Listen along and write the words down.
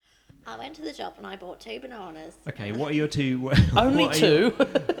I went to the shop and I bought 2 bananas. Okay, what are your two... Only two?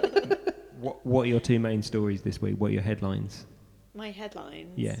 What are your two main stories this week? What are your headlines? My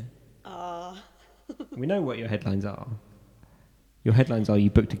headlines? Yeah. are... We know what your headlines are. Your headlines are you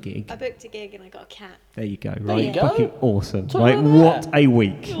booked a gig. I booked a gig and I got a cat. There you go. There Right, you go. fucking awesome. Talk Right, about what that. a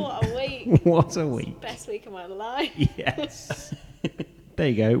week. What a week. What a week. Best week of my life. Yes. There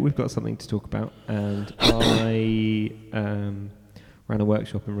you go. We've got something to talk about. And I ran a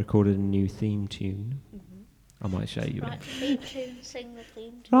workshop and recorded a new theme tune. I might show you Write it. the theme tune, sing the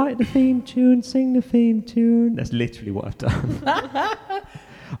theme tune. Write the theme tune, sing the theme tune. That's literally what I've done.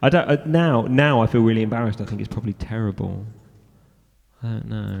 I don't now I feel really embarrassed. I think it's probably terrible. I don't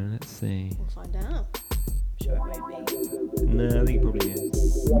know. Let's see. We'll find out. I'm sure it won't be. No, I think it probably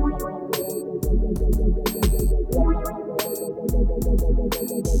is.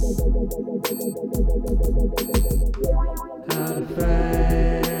 How to fail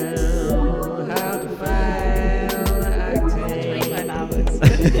acting. 25 hours.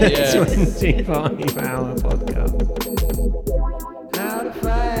 Yeah. 25-hour podcast. How to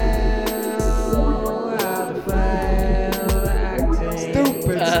fail acting.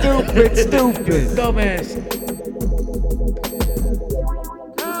 Stupid. Dumbass.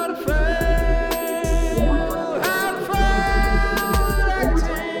 How to fail acting.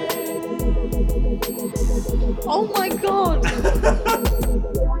 Oh my god!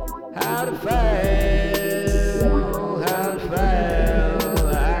 How to fail acting.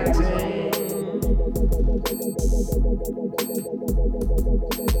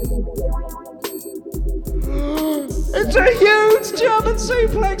 It's a huge German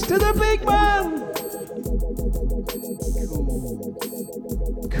suplex to the big man.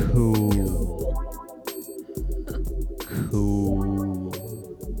 Cool.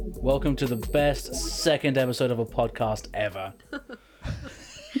 Welcome to the best second episode of a podcast ever.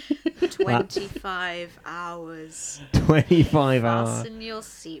 25 hours. 25 hours. Fasten your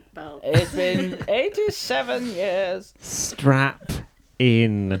seatbelt. It's been 87 years. Strap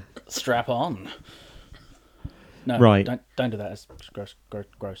in. Strap on. No, Right. Don't do that. It's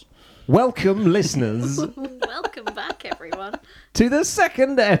gross. Welcome, listeners, Welcome back, everyone. to the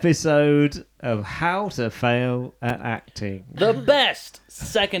second episode of How to Fail at Acting. The best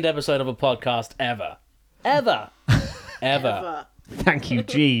second episode of a podcast ever. Ever. Thank you,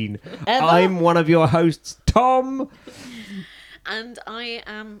 Gene. Ever? I'm one of your hosts, Tom. And I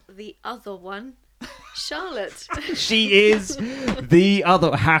am the other one, Charlotte. She is the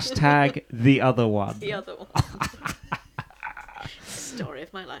other hashtag the other one. The other one. Story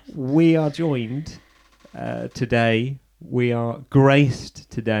of my life. We are joined today. We are graced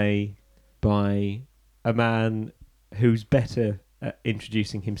today by a man who's better at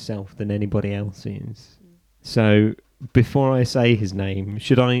introducing himself than anybody else is. So before I say his name,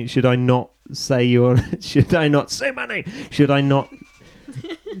 should I not say your should I not say my name? Should I not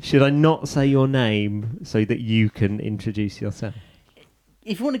say your name so that you can introduce yourself?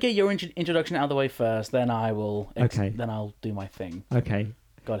 If you want to get your introduction out of the way first, then I will. Okay. Then I'll do my thing. Okay.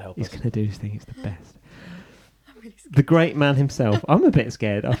 God help He's us. going to do his thing. It's the best. I'm really scared. The great man himself. I'm a bit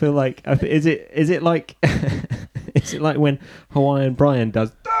scared. I feel like is it like is it like when Hawaiian Brian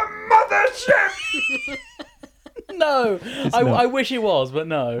does the mothership? No, not. I wish it was, but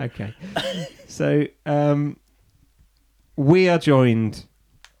no. Okay. So we are joined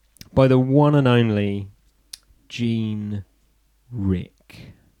by the one and only Gene Rick.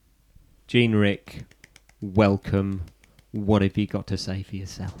 Gene Rick, welcome. What have you got to say for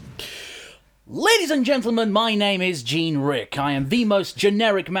yourself? Ladies and gentlemen, my name is Gene Rick. I am the most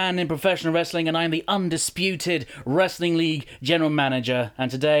generic man in professional wrestling, and I am the undisputed Wrestling League general manager.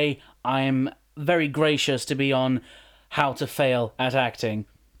 And today, I am very gracious to be on How to Fail at Acting,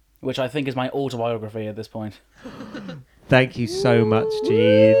 which I think is my autobiography at this point. Thank you so much,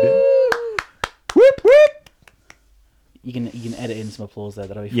 Gene. Whoop whoop. You can edit in some applause there.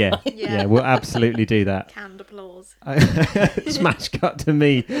 That'll be fun. Yeah, yeah, we'll absolutely do that. Canned applause. Smash cut to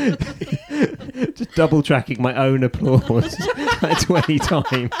me, just double tracking my own applause like 20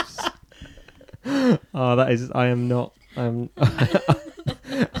 times. Oh, that is. I am not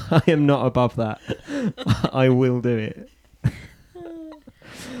above that. I will do it.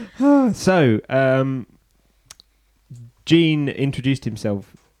 So, Gene introduced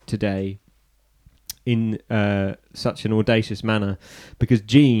himself today in such an audacious manner because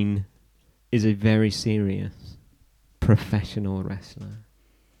Gene is a very serious professional wrestler.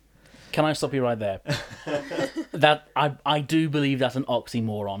 Can I stop you right there? That I do believe that's an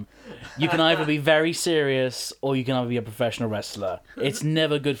oxymoron. You can either be very serious or you can either be a professional wrestler. It's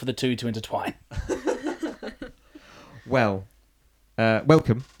never good for the two to intertwine. Well,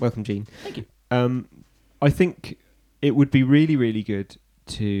 welcome, Gene. Thank you. I think it would be really, really good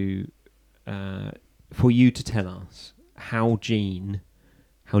to for you to tell us how Gene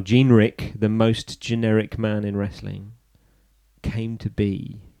Rick, the most generic man in wrestling, came to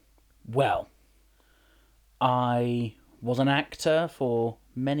be. Well, I was an actor for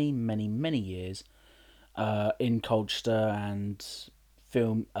many, many, many years in Colchester and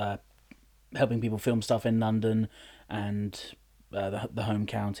film, helping people film stuff in London, and the home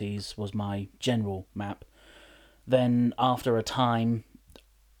counties was my general map. Then after a time,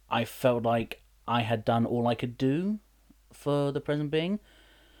 I felt like I had done all I could do for the present being,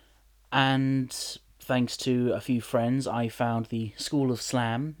 and thanks to a few friends, I found the School of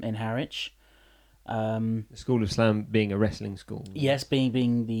Slam in Harwich. The School of Slam being a wrestling school. Yes,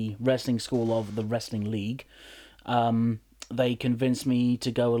 being the wrestling school of the Wrestling League. They convinced me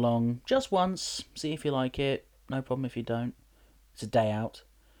to go along just once, see if you like it. No problem if you don't. It's a day out.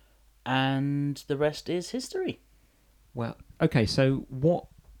 And the rest is history. Well, okay, so what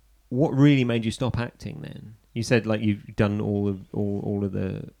really made you stop acting then? You said like you've done all of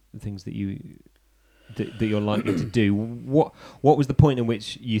the things that you're likely to do. What was the point in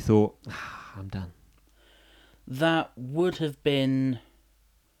which you thought, I'm done? That would have been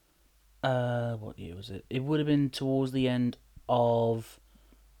what year was it? It would have been towards the end of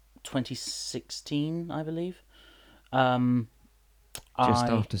 2016, I believe. Just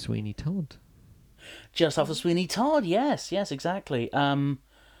after Sweeney Todd. Just after Sweeney Todd, yes, exactly.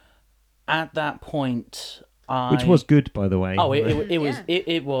 At that point, which was good, by the way. Oh,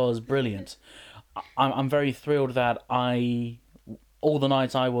 it was brilliant. I'm very thrilled that all the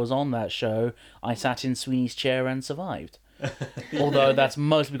nights I was on that show, I sat in Sweeney's chair and survived. Although that's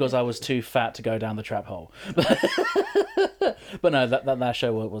mostly because I was too fat to go down the trap hole. But no, that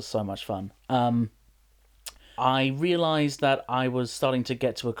show was so much fun. I realised that I was starting to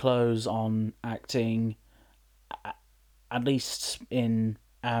get to a close on acting, at least in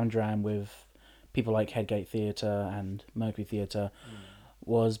Amdram with people like Headgate Theatre and Mercury Theatre,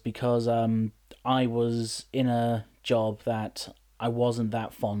 was because I was in a job that I wasn't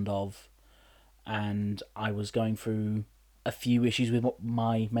that fond of, and I was going through a few issues with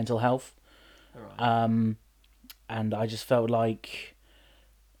my mental health. Right. And I just felt like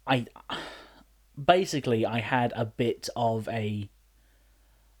I had a bit of a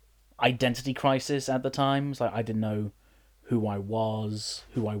identity crisis at the time. It's like I didn't know who I was,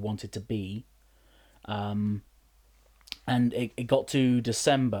 who I wanted to be. And it got to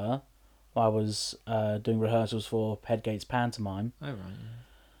December. I was doing rehearsals for Headgate's pantomime. Oh, right.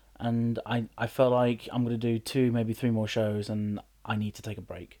 And I felt like I'm going to do 2, maybe 3 more shows, and I need to take a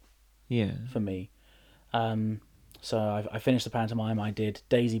break. Yeah. For me. So I finished the pantomime. I did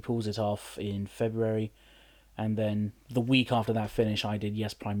Daisy Pulls It Off in February. And then the week after that finish, I did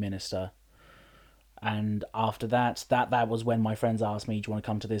Yes, Prime Minister. And after that was when my friends asked me, do you want to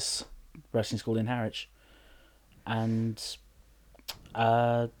come to this wrestling school in Harwich? And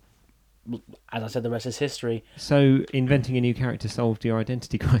as I said, the rest is history. So inventing a new character solved your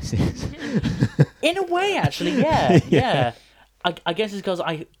identity crisis? In a way, actually, yeah. I guess it's because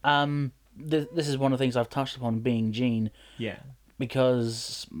this is one of the things I've touched upon, being Gene. Yeah.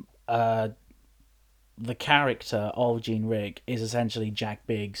 Because the character of Gene Rick is essentially Jack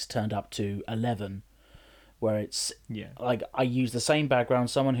Biggs turned up to 11, where it's like I use the same background,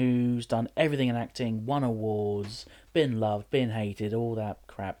 someone who's done everything in acting, won awards, been loved, been hated, all that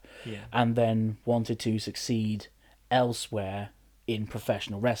crap, and then wanted to succeed elsewhere in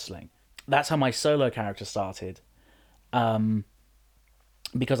professional wrestling. That's how my solo character started,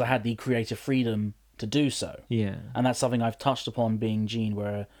 because I had the creative freedom to do so. Yeah, and that's something I've touched upon, being Gene,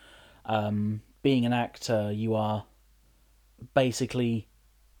 where being an actor, you are basically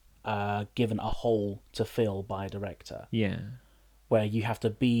given a hole to fill by a director. Yeah. Where you have to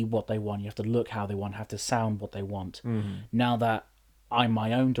be what they want, you have to look how they want, have to sound what they want. Mm-hmm. Now that I'm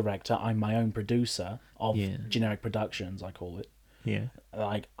my own director, I'm my own producer of generic productions, I call it. Yeah.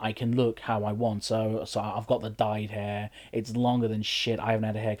 Like, I can look how I want. So I've got the dyed hair. It's longer than shit. I haven't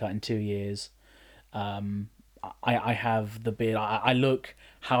had a haircut in 2 years. I have the beard. I look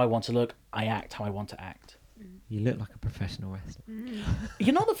how I want to look. I act how I want to act. You look like a professional wrestler.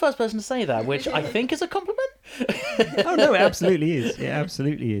 You're not the first person to say that, which I think is a compliment. Oh no, it absolutely is. It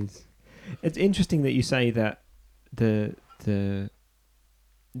absolutely is. It's interesting that you say that the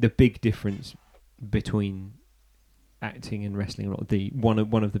big difference between acting and wrestling, or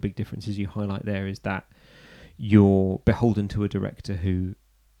one of the big differences you highlight there, is that you're beholden to a director who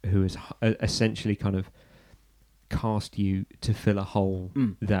has essentially kind of cast you to fill a hole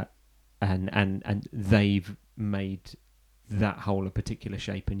that and they've made that hole a particular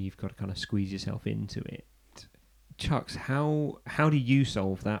shape, and you've got to kind of squeeze yourself into it. Chucks, how do you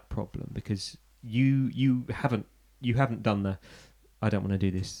solve that problem? Because you haven't done the I don't want to do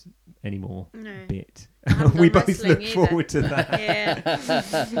this anymore No. bit. I haven't We done both wrestling look either. forward to that.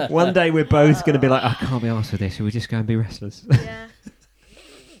 Yeah. One day we're both going to be like, I can't be arsed with this. Should we just go and be wrestlers? Yeah.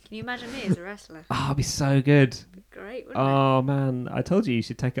 Can you imagine me as a wrestler? Oh, it'd be so good. Great, wouldn't Oh man, I told you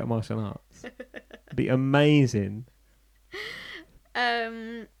should take up martial arts. It'd be amazing.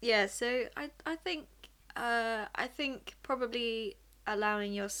 it? Yeah. So I think probably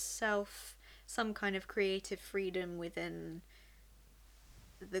allowing yourself some kind of creative freedom within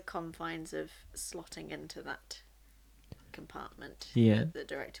the confines of slotting into that compartment Yeah. that the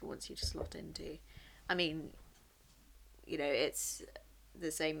director wants you to slot into. I mean, it's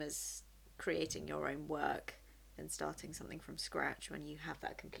the same as creating your own work and starting something from scratch when you have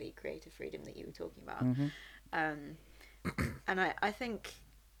that complete creative freedom that you were talking about. And I think,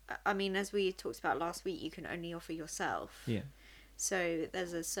 I mean, as we talked about last week, you can only offer yourself. Yeah. So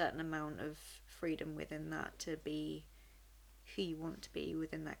there's a certain amount of freedom within that to be who you want to be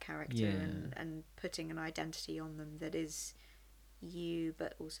within that character, Yeah. and putting an identity on them that is you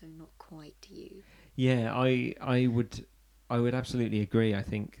but also not quite you. Yeah, I would absolutely agree. I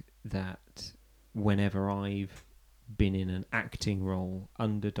think that whenever I've been in an acting role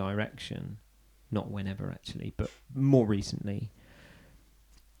under direction, not whenever actually, but more recently,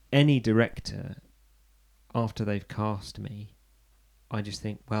 any director, after they've cast me, I just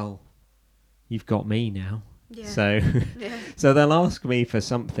think, well, you've got me now. Yeah. So Yeah. so they'll ask me for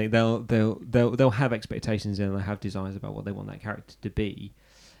something. They'll have expectations and they'll have desires about what they want that character to be.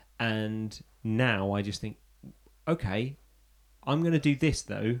 And now I just think, okay, I'm going to do this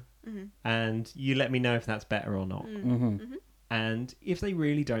though, and you let me know if that's better or not. And if they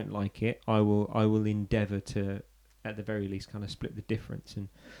really don't like it, I will endeavour to, at the very least, kind of split the difference and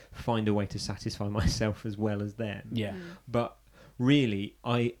find a way to satisfy myself as well as them. Yeah. But really,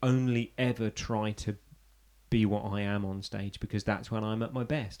 I only ever try to be what I am on stage because that's when I'm at my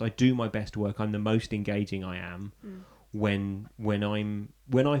best. I do my best work. I'm the most engaging I am when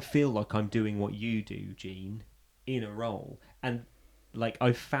I feel like I'm doing what you do, Gene, in a role. And like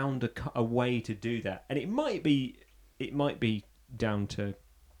I've found a way to do that. And it might be down to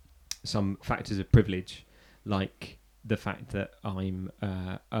some factors of privilege, like the fact that I'm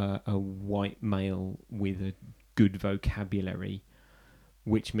a white male with a good vocabulary,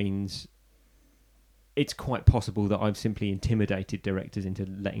 which means it's quite possible that I've simply intimidated directors into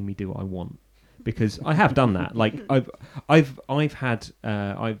letting me do what I want, because I have done that. Like I've had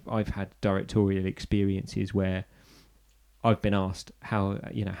directorial experiences where I've been asked how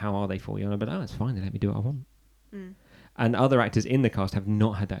are they for you, and I've been, oh, it's fine, they let me do what I want. And other actors in the cast have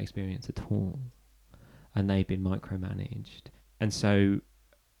not had that experience at all, and they've been micromanaged. And so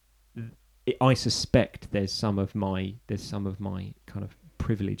I suspect there's some of my kind of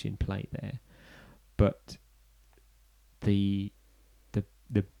privilege in play there. But the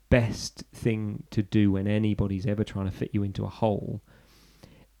best thing to do when anybody's ever trying to fit you into a hole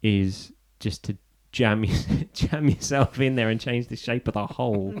is just to jam yourself in there and change the shape of the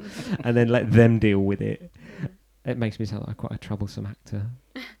hole and then let them deal with it. It makes me sound like quite a troublesome actor.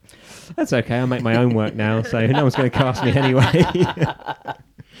 That's okay, I make my own work now, so no one's going to cast me anyway.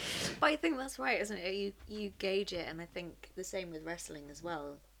 But I think that's right, isn't it? You gauge it, and I think the same with wrestling as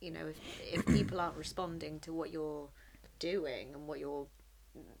well. If people aren't responding to what you're doing and what you're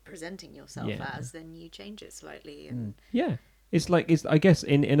presenting yourself as, then you change it slightly. And Yeah. I guess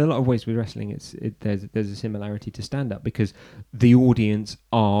in a lot of ways with wrestling, there's a similarity to stand up, because the audience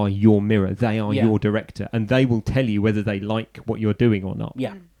are your mirror. They are your director, and they will tell you whether they like what you're doing or not.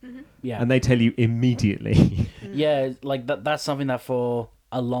 Yeah. Yeah. And they tell you immediately. Yeah, like that's something that for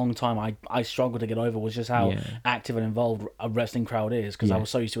a long time I struggled to get over, was just how active and involved a wrestling crowd is, because I was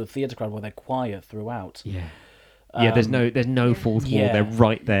so used to a theatre crowd where they're quiet throughout. Yeah. There's no fourth wall. They're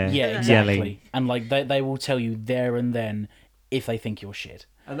right there. Yeah, exactly. Yelling. And like they will tell you there and then if they think you're shit.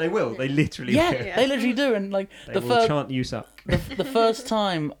 And they will. They literally Yeah, will. they literally do. And like They will chant you suck. the first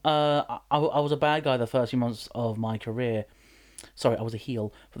time I was a bad guy the first few months of my career. Sorry, I was a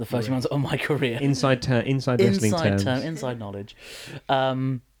heel for the first few months of my career. Inside wrestling terms. Inside knowledge.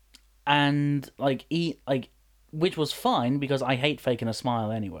 And which was fine, because I hate faking a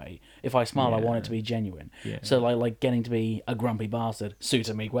smile anyway. If I smile, I want it to be genuine. Yeah. So like getting to be a grumpy bastard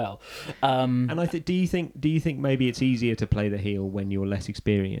suited me well. And I think, do you think maybe it's easier to play the heel when you're less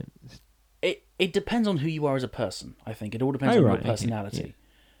experienced? It depends on who you are as a person. I think it all depends on your personality,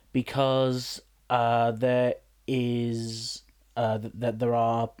 because there is that there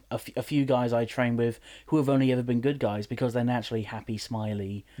are a few guys I train with who have only ever been good guys because they're naturally happy,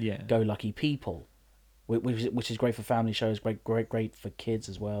 smiley, Yeah. go-lucky people, which is great for family shows, great for kids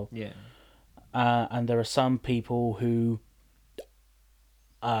as well. Yeah. And there are some people who,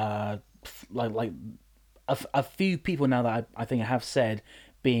 like a few people now that I think have said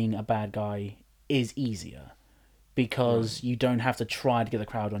being a bad guy is easier because you don't have to try to get the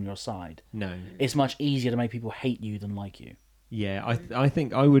crowd on your side. No. It's much easier to make people hate you than like you. Yeah, I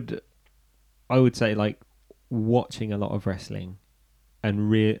think I would say like watching a lot of wrestling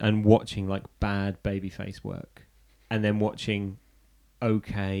and watching like bad babyface work and then watching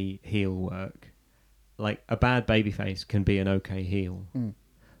okay heel work. Like a bad babyface can be an okay heel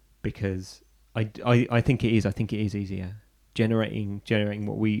because I think it is. I think it is easier generating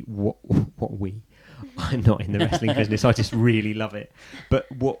what we. I'm not in the wrestling business. I just really love it.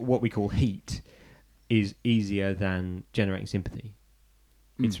 But what we call heat is easier than generating sympathy.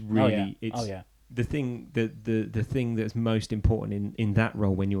 It's really the thing the thing that's most important in that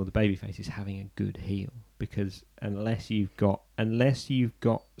role when you're the babyface is having a good heel, because unless you've got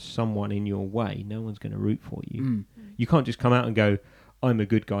someone in your way, no one's going to root for you. You can't just come out and go, I'm a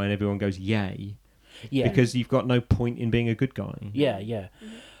good guy, and everyone goes yay. Yeah. Because you've got no point in being a good guy. Yeah.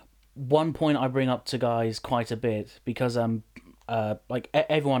 One point I bring up to guys quite a bit because like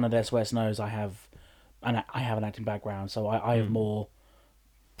everyone at SOS knows I have an acting background, so I have more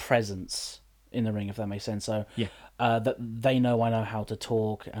presence in the ring, if that makes sense. So that they know I know how to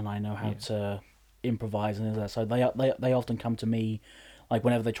talk and I know how to improvise and that. So they often come to me, like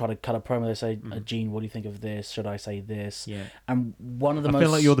whenever they try to cut a promo, they say, "Gene, what do you think of this? Should I say this?" Yeah. And one of the I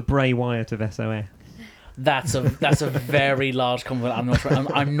feel like you're the Bray Wyatt of SOS. That's a very large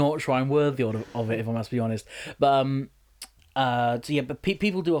compliment. I'm not sure I'm worthy of it, if I must be honest. But but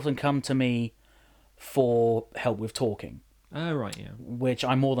people do often come to me for help with talking. Oh right, yeah. Which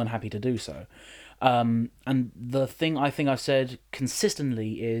I'm more than happy to do so. And the thing I think I've said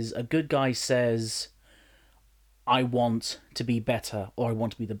consistently is a good guy says, I want to be better or I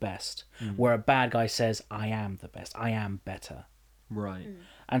want to be the best. Where a bad guy says, I am the best. I am better. Right.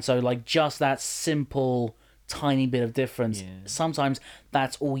 And so like just that simple tiny bit of difference, sometimes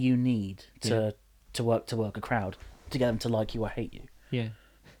that's all you need to work a crowd, to get them to like you or hate you. Yeah.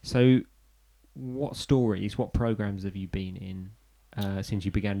 So what programs have you been in since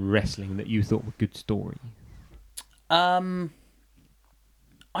you began wrestling that you thought were good story? I've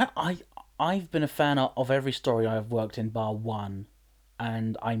been a fan of every story I've worked in bar one,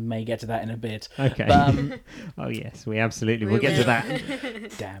 and I may get to that in a bit. Okay. But, oh yes, we'll get to that.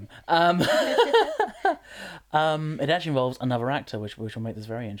 Damn. It actually involves another actor, which will make this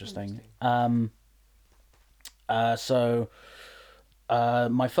very interesting. My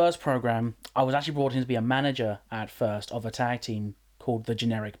first program, I was actually brought in to be a manager at first of a tag team called the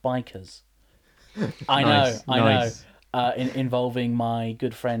Generic Bikers. I know. Involving my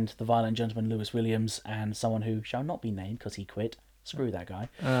good friend, the violent gentleman Lewis Williams, and someone who shall not be named because he quit. Screw that guy.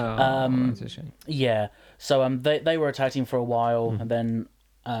 That's a shame. Yeah. So they were a tag team for a while, and then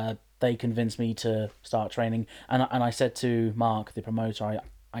they convinced me to start training. And I said to Mark, the promoter,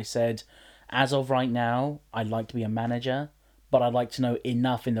 I said, as of right now, I'd like to be a manager, but I'd like to know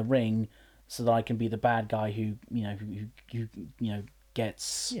enough in the ring so that I can be the bad guy who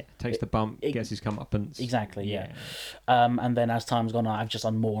gets takes the bump, gets his comeuppance. Exactly, yeah. And then as time's gone on, I've just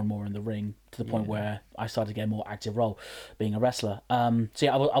done more and more in the ring to the point where I started to get a more active role, being a wrestler. I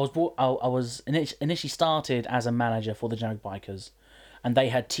was initially started as a manager for the Generic Bikers, and they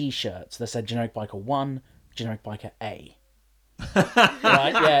had T-shirts that said Generic Biker 1, Generic Biker A. Right?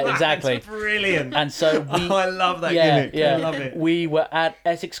 Yeah, exactly. That's brilliant. And so I love that gimmick. Yeah. I love it. We were at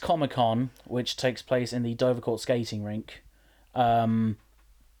Essex Comic Con, which takes place in the Dovercourt skating rink. And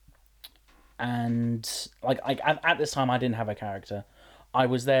like at this time I didn't have a character. I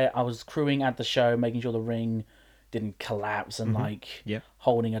was there, I was crewing at the show, making sure the ring didn't collapse and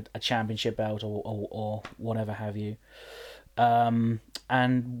holding a championship belt or whatever have you. And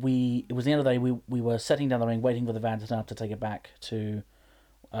it was the end of the day, we were setting down the ring, waiting for the van to turn up to take it back to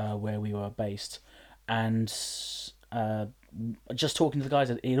where we were based. And just talking to the guys,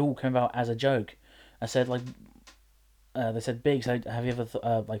 it all came about as a joke. I said, like, they said, Biggs, have you ever thought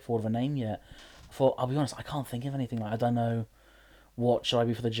of a name yet? I thought, I'll be honest, I can't think of anything. Like, I don't know, what should I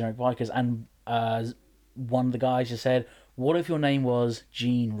be for the Generic Bikers? And one of the guys just said, what if your name was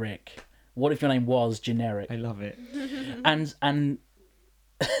Gene Rick? What if your name was Generic? I love it. And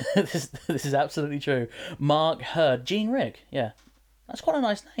this is absolutely true. Mark heard Gene Rick. Yeah, that's quite a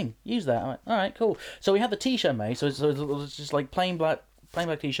nice name. Use that. I went, all right, cool. So we had the T-shirt made. So it was just like plain black plain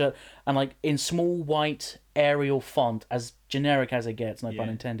black t-shirt, and like in small white Arial font, as generic as it gets, no pun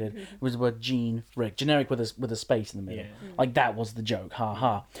intended, was the word Gene Rick, generic with a space in the middle. Like that was the joke, ha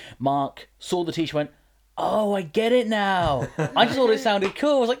ha. Mark saw the t-shirt, went, "Oh, I get it now." I just thought it sounded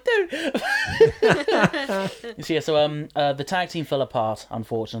cool. I was like, dude. So the tag team fell apart,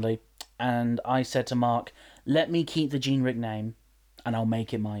 unfortunately, and I said to Mark, "Let me keep the Gene Rick name, and I'll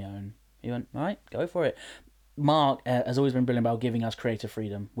make it my own." He went, "All right, go for it." Mark has always been brilliant about giving us creative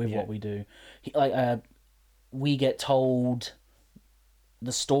freedom with what we do. We get told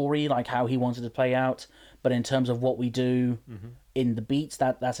the story, like how he wanted to play out, but in terms of what we do in the beats,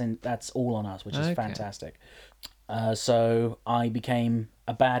 that's all on us, which is fantastic. So I became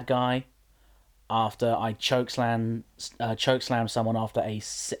a bad guy after I chokeslammed someone after a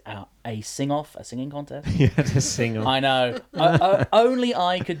singing contest. You had to sing off. I know. Only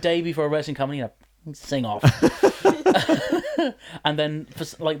I could debut for a wrestling company. Sing off. And then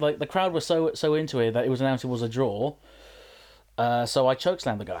like the crowd was so into it that it was announced it was a draw. So I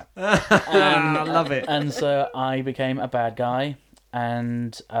chokeslammed the guy. I love it. And so I became a bad guy,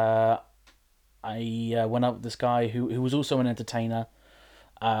 and I went up with this guy who was also an entertainer.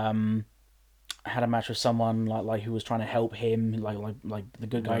 I had a match with someone like who was trying to help him, like the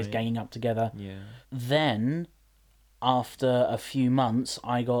good guys ganging up together. Yeah. Then, after a few months,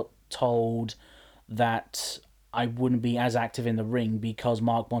 I got told that I wouldn't be as active in the ring because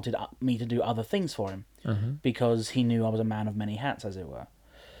Mark wanted me to do other things for him, because he knew I was a man of many hats, as it were.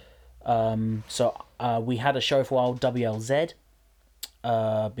 So we had a show for a while, WLZ,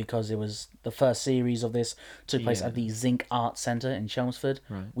 because it was the first series of this took place at the Zinc Arts Centre in Chelmsford.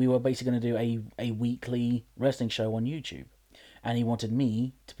 Right. We were basically going to do a weekly wrestling show on YouTube, and he wanted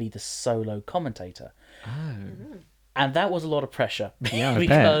me to be the solo commentator. Oh. And that was a lot of pressure, Yeah, I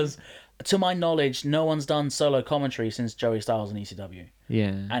because to my knowledge, no one's done solo commentary since Joey Styles in ECW.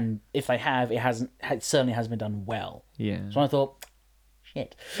 Yeah. And if they have, it certainly hasn't been done well. Yeah. So I thought,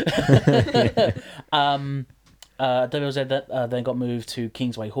 shit. WLZ then got moved to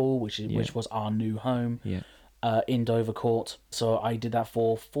Kingsway Hall, which was our new home. Yeah. In Dover Court. So I did that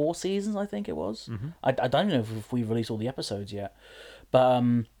for 4 seasons, I think it was. I don't know if we've released all the episodes yet. But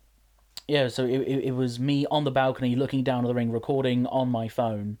yeah, so it was me on the balcony looking down at the ring, recording on my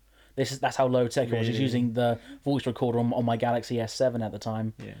phone. That's how low tech it was. Just using the voice recorder on my Galaxy S7 at the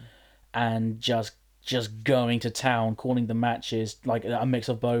time. Yeah. And just going to town, calling the matches, like a mix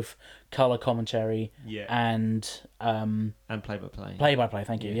of both color commentary and play-by-play. Play-by-play,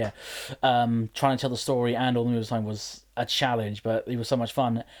 thank you, yeah. Trying to tell the story and all the moves time was a challenge, but it was so much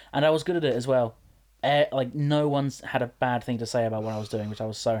fun. And I was good at it as well. Like, no one's had a bad thing to say about what I was doing, which I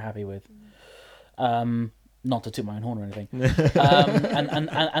was so happy with. Not to toot my own horn or anything.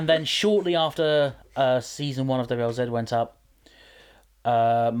 And then shortly after season 1 of WLZ went up,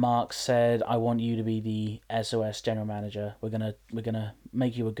 Mark said, "I want you to be the SOS general manager. We're gonna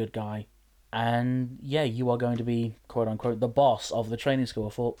make you a good guy, and yeah, you are going to be quote unquote the boss of the training school."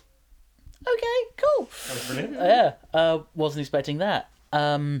 I thought, okay, cool. That was brilliant. Yeah, wasn't expecting that.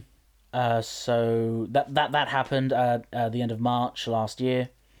 So that happened at the end of March last year,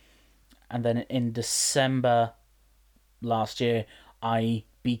 and then in December last year, I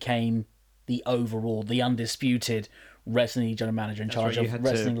became the undisputed Wrestling League general manager in charge of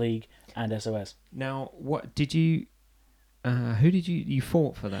Wrestling League and SOS. Now, what did you? Who did you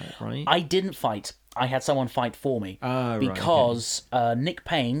fought for that? Right. I didn't fight. I had someone fight for me because Nick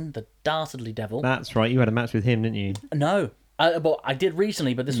Payne, the dastardly devil. That's right. You had a match with him, didn't you? No, well, I did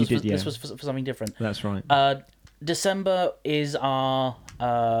recently, but this was for something different. That's right. December is our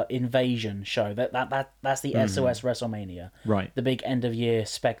Invasion show. That's the SOS WrestleMania. Right. The big end of year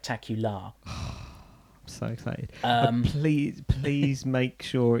spectacular. So excited. Please make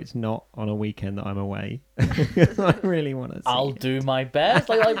sure it's not on a weekend that I'm away. I really want to see I'll do my best.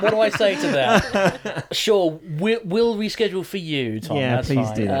 Like, what do I say to that? Sure, we'll reschedule for you, Tom. Yeah, that's please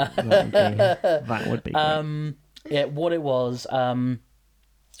fine. do that. That would be great. Yeah, what it was,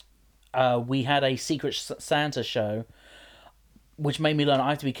 we had a Secret Santa show, which made me learn I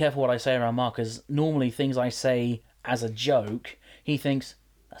have to be careful what I say around Mark, because normally things I say as a joke, he thinks,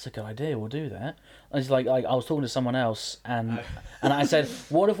 that's a good idea, we'll do that. And it's like I was talking to someone else, and I said,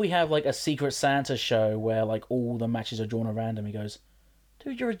 what if we have like a Secret Santa show where like all the matches are drawn at random? He goes,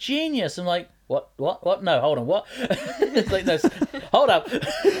 dude, you're a genius. I'm like, what? No, hold on, what? It's like, no, hold up.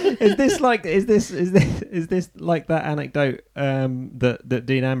 Is this like that anecdote that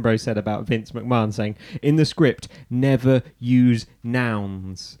Dean Ambrose said about Vince McMahon saying in the script, never use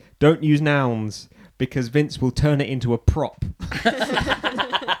nouns. Don't use nouns because Vince will turn it into a prop.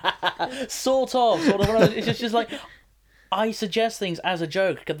 Sort of. It's just like, I suggest things as a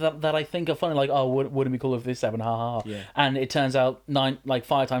joke that I think are funny, like, oh, wouldn't be cool if this happened, ha ha ha. Yeah. And it turns out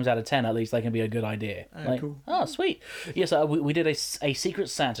 5 times out of 10, at least, they can be a good idea. Cool. Oh, sweet. Yes, we did a Secret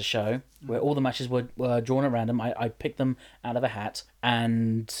Santa show where all the matches were drawn at random. I picked them out of a hat,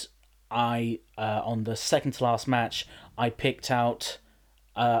 and I on the second to last match, I picked out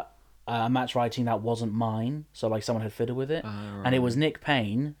a match writing that wasn't mine, so like someone had fiddled with it, and it was Nick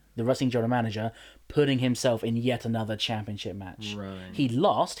Payne, the wrestling general manager, putting himself in yet another championship match. Right. He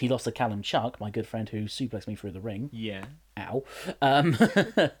lost to Callum Chuck, my good friend who suplexed me through the ring. Yeah. Ow.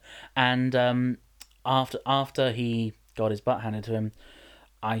 And after he got his butt handed to him,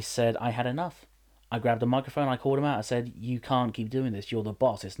 I said I had enough. I grabbed a microphone, I called him out, I said, you can't keep doing this, you're the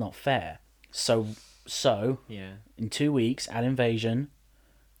boss, it's not fair. So Yeah. in 2 weeks at Invasion,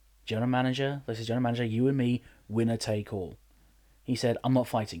 general manager, you and me, winner take all. He said, I'm not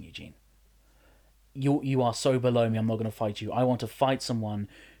fighting you, Gene. You are so below me, I'm not going to fight you. I want to fight someone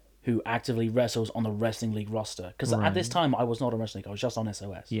who actively wrestles on the Wrestling League roster. Because at this time, I was not on Wrestling League, I was just on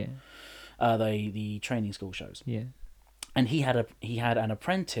SOS. Yeah. The training school shows. Yeah. And he had an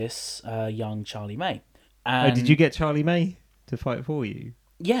apprentice, young Charlie May. And Did you get Charlie May to fight for you?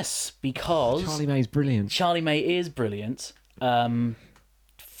 Yes, because Charlie May's brilliant. Charlie May is brilliant.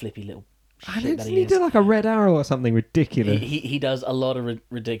 Flippy little And shit that he he is. did like a Red Arrow or something ridiculous. He does a lot of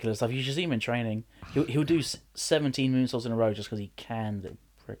ridiculous stuff. You should see him in training. He'll do 17 moonsaults in a row just because he can. Little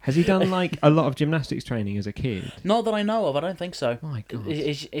prick. Has he done like a lot of gymnastics training as a kid? Not that I know of. I don't think so. My God.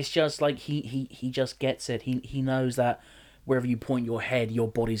 It's just like he just gets it. He knows that wherever you point your head, your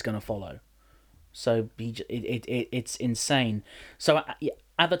body's gonna follow. So it's insane. So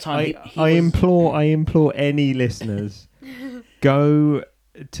at the time, I implore any listeners, go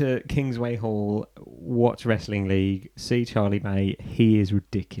to Kingsway Hall, watch Wrestling League, see Charlie May. He is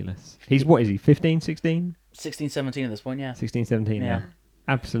ridiculous. He's, what is he, 15, 16? 16, 17 at this point, yeah. 16, 17, yeah.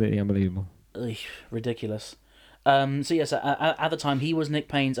 Absolutely unbelievable. Ugh, ridiculous. So yes, at the time he was Nick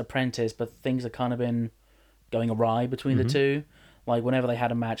Payne's apprentice, but things had kind of been going awry between the two. Like whenever they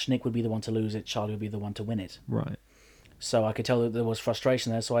had a match, Nick would be the one to lose it, Charlie would be the one to win it. Right. So I could tell that there was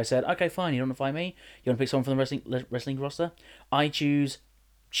frustration there. So I said, okay, fine, you don't want to fight me? You want to pick someone from the wrestling roster? I choose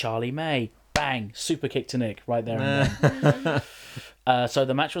Charlie May. Bang! Super kick to Nick right there and then. So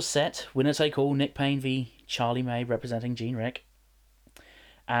the match was set. Winner take all. Nick Payne v Charlie May representing Gene Rick.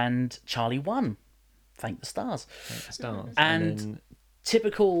 And Charlie won. Thank the stars. Stars. And then...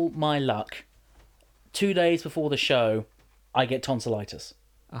 typical my luck, 2 days before the show, I get tonsillitis.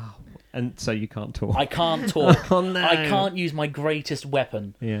 Oh, and so you can't talk. I can't talk. Oh, no. I can't use my greatest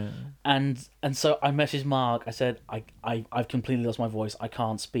weapon. Yeah. And so I messaged Mark. I said, I've completely lost my voice. I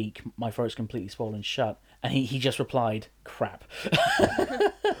can't speak. My throat's completely swollen shut. And he just replied, crap.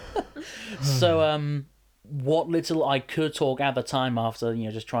 So what little I could talk at the time after,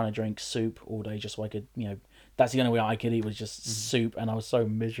 just trying to drink soup all day just so I could, that's the only way I could eat was just soup. And I was so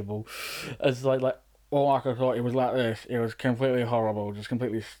miserable. It's like all I could thought it was like this. It was completely horrible, just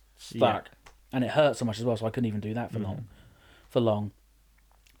completely stuck. Yeah. And it hurt so much as well, so I couldn't even do that for long.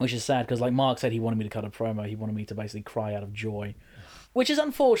 Which is sad, because like Mark said, he wanted me to cut a promo. He wanted me to basically cry out of joy. Which is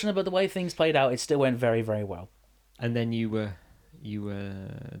unfortunate, but the way things played out, it still went very, very well. And then you were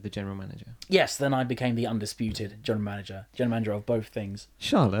the general manager. Yes, then I became the undisputed general manager of both things.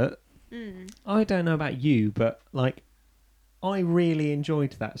 Charlotte, I don't know about you, but like, I really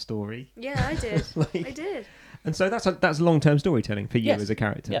enjoyed that story. Yeah, I did. I did. And so that's long-term storytelling for you as a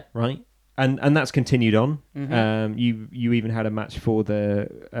character, right? And that's continued on. Mm-hmm. You even had a match for the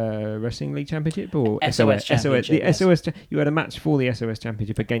Wrestling League Championship or SOS Championship. The SOS. You had a match for the SOS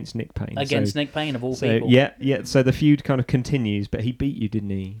Championship against Nick Payne. Nick Payne of all people. Yeah. So the feud kind of continues, but he beat you,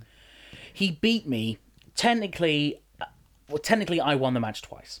 didn't he? He beat me. Technically, I won the match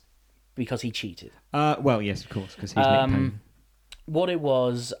twice because he cheated. Well, yes, of course, because he's Nick Payne. What it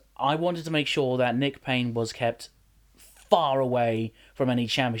was, I wanted to make sure that Nick Payne was kept far away from any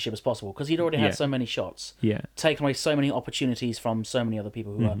championship as possible because he'd already had so many shots, taken away so many opportunities from so many other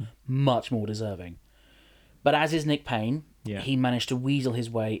people who are much more deserving. But as is Nick Payne, he managed to weasel his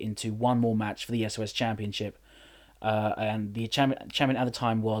way into one more match for the SOS Championship, and the champion at the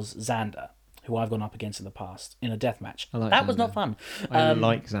time was Xander, who I've gone up against in the past in a death match. That was not fun. I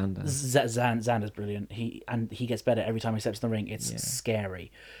like Xander. Xander's brilliant. He gets better every time he steps in the ring. It's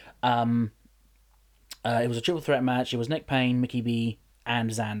scary. It was a triple threat match. It was Nick Payne, Mickey B, and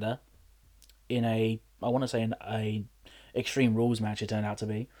Xander in a Extreme Rules match. It turned out to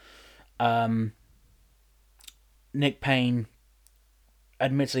be. Nick Payne,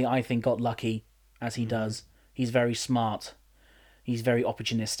 admittedly, I think got lucky as he does. He's very smart. He's very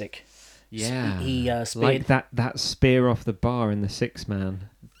opportunistic. Yeah. He speared like that spear off the bar in the 6-man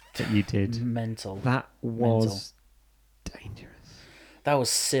that you did. mental. That was dangerous. That was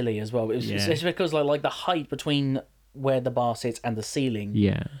silly as well. It's because like the height between where the bar sits and the ceiling,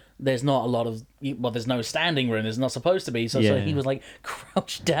 Yeah. there's not a lot of there's no standing room. There's not supposed to be. So Yeah. he was like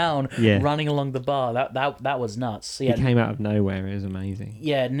crouched down, Yeah. running along the bar. That was nuts. So, He yeah, came out of nowhere. It was amazing.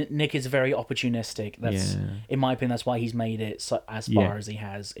 yeah. Nick is very opportunistic. That's Yeah. in my opinion. That's why he's made it as far as he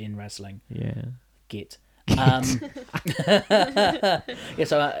has in wrestling. Yeah. Git. Yeah,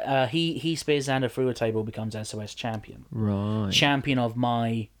 so he spears Xander through a table, becomes SOS champion. Right. Champion of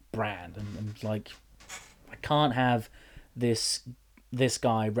my brand, and like I can't have this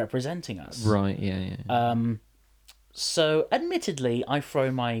guy representing us. Right. Yeah. So admittedly, I've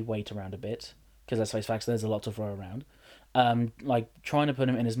thrown my weight around a bit because let's face facts, there's a lot to throw around. Like trying to put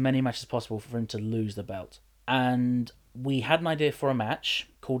him in as many matches as possible for him to lose the belt. And we had an idea for a match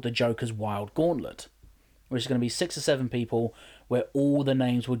called the Joker's Wild Gauntlet, which is going to be 6 or 7 people where all the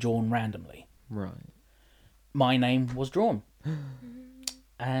names were drawn randomly. Right. My name was drawn.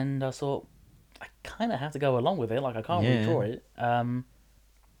 And I thought, I kind of have to go along with it. Like, I can't Yeah. redraw it.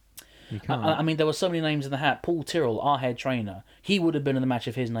 You can't. I mean, there were so many names in the hat. Paul Tyrrell, our head trainer, he would have been in the match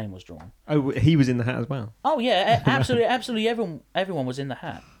if his name was drawn. Oh, he was in the hat as well. Oh, yeah, absolutely. Everyone was in the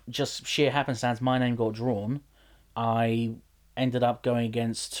hat. Just sheer happenstance, my name got drawn. I ended up going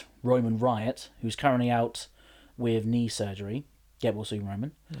against Roman Riot, who's currently out with knee surgery. Get well soon,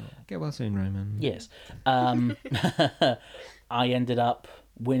 Roman. Get well soon, Roman. Yes. I ended up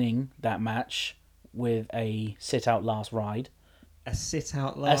winning that match with a sit-out last ride. A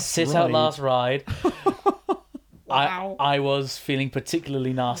sit-out last ride. Wow. I was feeling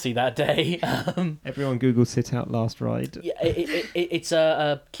particularly nasty that day. Everyone Google sit-out last ride. Yeah, it's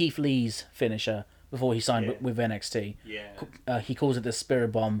a Keith Lee's finisher before he signed with NXT. Yeah. He calls it the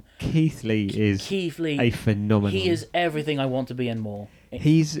Spirit Bomb. Keith Lee is Keith Lee, a phenomenal. he is everything I want to be and more.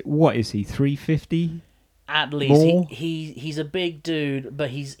 What is he? 350? At least More? he's a big dude, but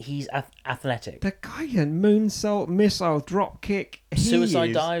he's athletic. The guy can moonsault, missile, drop kick.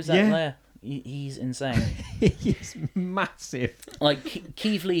 Suicide dives out yeah. there. He's insane. He's massive. Like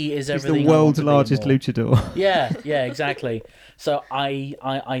Keith Lee is He's everything. the I want world's to be and largest more. luchador. Yeah, exactly. So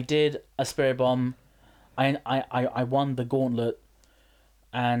I did a Spirit Bomb. I won the gauntlet,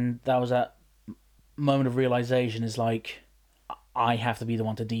 and that was that moment of realization. Is like, I have to be the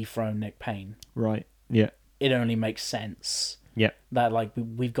one to dethrone Nick Payne. Right. Yeah. It only makes sense. Yeah. That like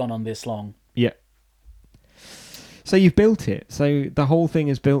we've gone on this long. Yeah. So you've built it. So the whole thing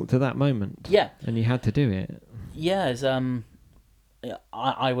is built to that moment. Yeah. And you had to do it. Yeah, as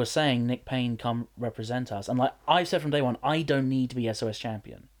I was saying, Nick Payne come represent us, and like I said from day one, I don't need to be SOS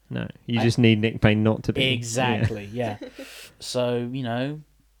champion. No, you just need Nick Payne not to be. Exactly. Yeah. So you know,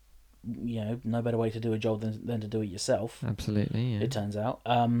 no better way to do a job than to do it yourself. Absolutely. Yeah. It turns out.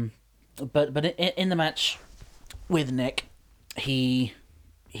 But in the match with Nick, he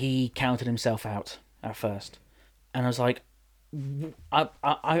counted himself out at first, and I was like,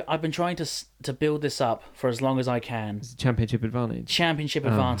 I've been trying to build this up for as long as I can. It's a championship advantage. Championship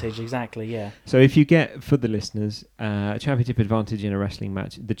advantage, exactly. Yeah. So if you get, for the listeners, championship advantage in a wrestling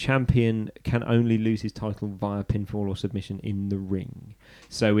match, the champion can only lose his title via pinfall or submission in the ring.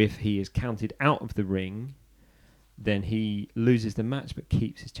 So if he is counted out of the ring, then he loses the match but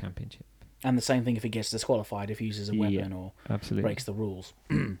keeps his championship. And the same thing if he gets disqualified, if he uses a weapon or Absolutely. breaks the rules.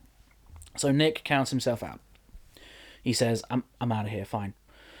 So Nick counts himself out. He says, I'm out of here, fine.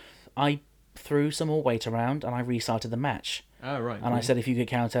 I threw some more weight around and I restarted the match. Oh, right. And I said, if you get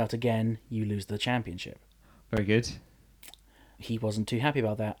counted out again, you lose the championship. Very good. He wasn't too happy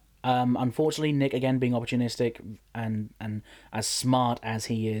about that. Unfortunately, Nick, again, being opportunistic and as smart as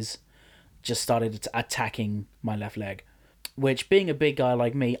he is, just started attacking my left leg. Which, being a big guy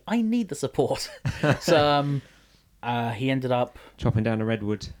like me, I need the support. So he ended up... Chopping down a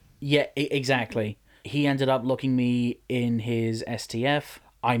redwood. Yeah, exactly. He ended up locking me in his STF.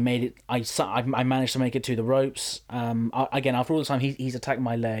 I made it. I managed to make it to the ropes. Again, after all the time, he's attacked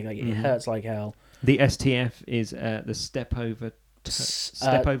my leg. Like, it hurts like hell. The STF is the step over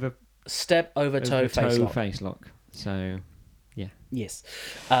toe face lock. So, yeah. Yes.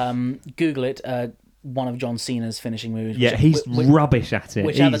 Google it. One of John Cena's finishing moves. Yeah, he's rubbish at it.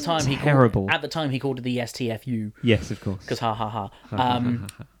 Which he's at the time terrible. he called it the STFU. Yes, of course. Because ha ha ha.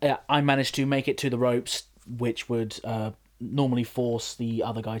 I managed to make it to the ropes, which would normally force the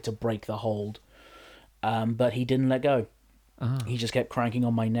other guy to break the hold. But he didn't let go. He just kept cranking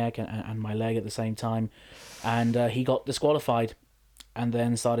on my neck and my leg at the same time. And he got disqualified and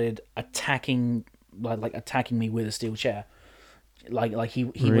then started attacking me with a steel chair. Like he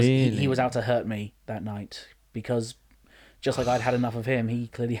Really? was out to hurt me that night because just like I'd had enough of him, he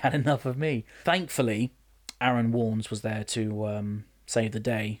clearly had enough of me. Thankfully, Aaron Warnes was there to save the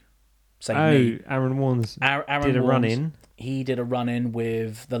day. Save me. Aaron Warnes Aaron did a Warnes, run-in. He did a run-in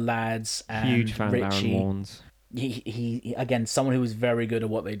with the lads and Huge fan Richie. of Aaron Warnes. He again, someone who is very good at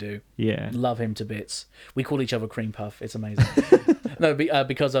what they do. Yeah. Love him to bits. We call each other Cream Puff. It's amazing. No,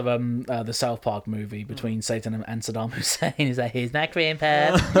 because of the South Park movie between Satan and Saddam Hussein. Is that he's not Cream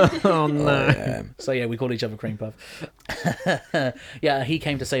Puff? Oh no. So yeah, we call each other Cream Puff. Yeah, he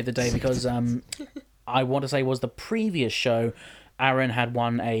came to save the day because I want to say was the previous show, Aaron had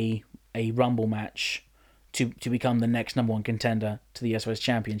won a Rumble match to become the next number one contender to the SOS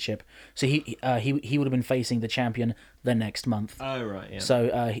Championship. So he would have been facing the champion the next month. Oh right, yeah.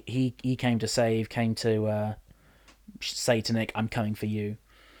 So he came to save, came to say to Nick, "I'm coming for you,"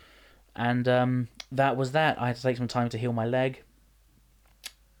 and that was that. I had to take some time to heal my leg,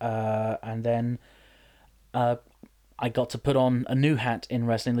 and then I got to put on a new hat in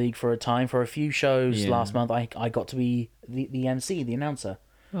Wrestling League for a time. For a few shows last month, I got to be the MC, the announcer.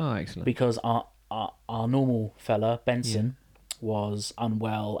 Oh, excellent. Because our normal fella, Benson, was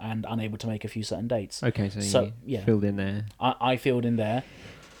unwell and unable to make a few certain dates. Okay, so you filled in there. I filled in there.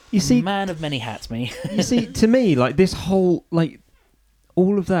 You see, man of many hats, me. You see, to me, like this whole, like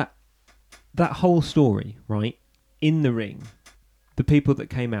all of that whole story, right? In the ring, the people that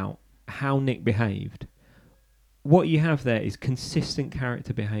came out, how Nick behaved. What you have there is consistent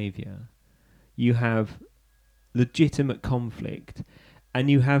character behaviour. You have legitimate conflict,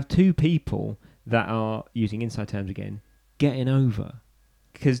 and you have two people that are, using inside terms again, getting over.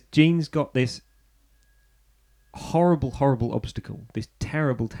 Because Gene's got this horrible obstacle, this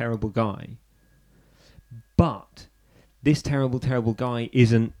terrible guy. But this terrible guy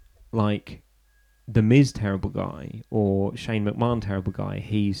isn't like the Miz terrible guy or Shane McMahon terrible guy.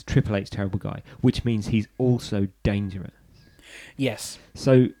 He's Triple H terrible guy, which means he's also dangerous. Yes.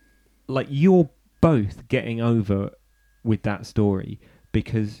 So, like, you're both getting over with that story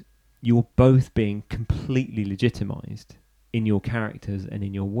because you're both being completely legitimized in your characters and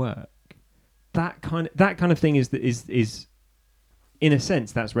in your work. That kind of thing is in a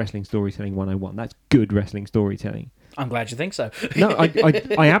sense, that's wrestling storytelling 101. That's good wrestling storytelling. I'm glad you think so. No,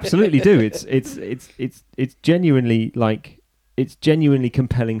 I absolutely do. It's genuinely it's genuinely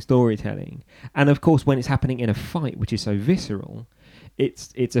compelling storytelling. And of course, when it's happening in a fight, which is so visceral,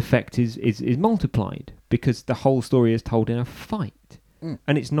 its effect is multiplied because the whole story is told in a fight,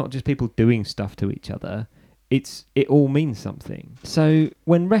 and it's not just people doing stuff to each other. It all means something. So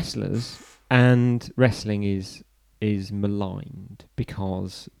when wrestlers and wrestling is maligned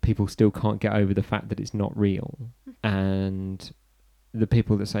because people still can't get over the fact that it's not real, and the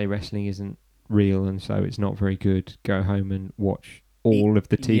people that say wrestling isn't real and so it's not very good go home and watch all of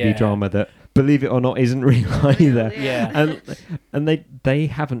the TV drama that, believe it or not, isn't real either. Yeah. And they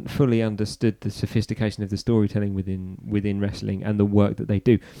haven't fully understood the sophistication of the storytelling within wrestling and the work that they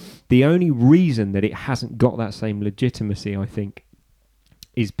do. The only reason that it hasn't got that same legitimacy, I think,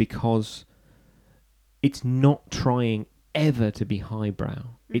 is because it's not trying ever to be highbrow.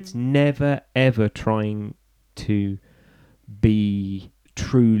 It's never ever trying to be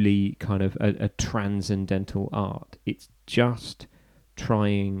truly kind of a transcendental art. It's just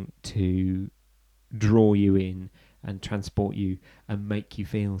trying to draw you in and transport you and make you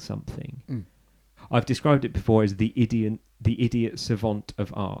feel something. I've described it before as the idiot savant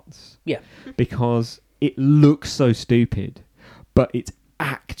of arts. Yeah. Because it looks so stupid, but it's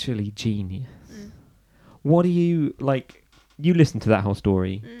actually genius. What do you like? You listen to that whole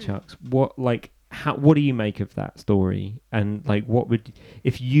story, Chucks. What do you make of that story? And like, what would,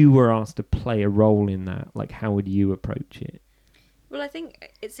 if you were asked to play a role in that, like, how would you approach it? Well, I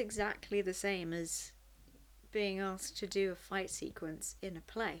think it's exactly the same as being asked to do a fight sequence in a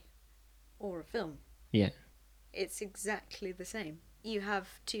play or a film. Yeah. It's exactly the same. You have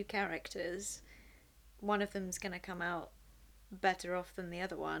two characters. One of them's going to come out better off than the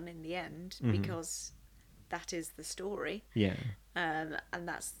other one in the end because that is the story. Yeah. And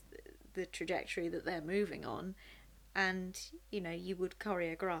that's the trajectory that they're moving on. And, you would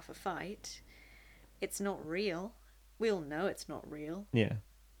choreograph a fight. It's not real. We all know it's not real. Yeah.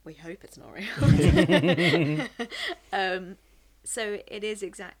 We hope it's not real. So it is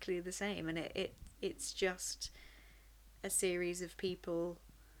exactly the same. And it's just a series of people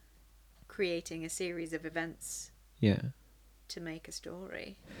creating a series of events to make a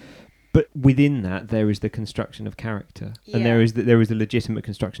story. But within that, there is the construction of character, and there is a legitimate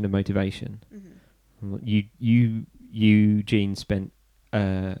construction of motivation. You, Gene, spent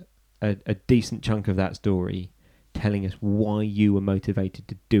a decent chunk of that story telling us why you were motivated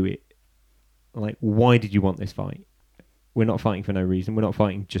to do it. Like, why did you want this fight? We're not fighting for no reason. We're not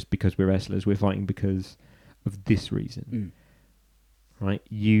fighting just because we're wrestlers. We're fighting because of this reason. Right?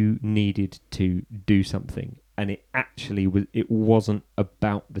 You needed to do something, and it actually was. It wasn't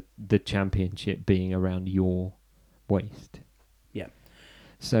about the championship being around your waist. Yeah.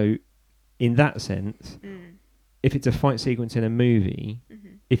 So, in that sense, if it's a fight sequence in a movie,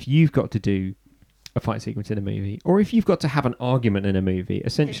 if you've got to do a fight sequence in a movie, or if you've got to have an argument in a movie,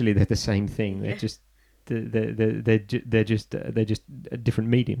 essentially they're the same thing. They're just they're just different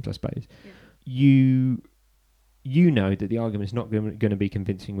mediums, I suppose. Yeah. You know that the argument's not going to be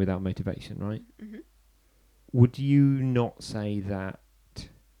convincing without motivation, right? Would you not say that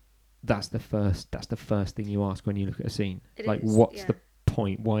that's the first thing you ask when you look at a scene? What's the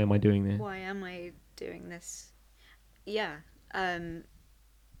point? Why am I doing this? Why am I doing this? Yeah.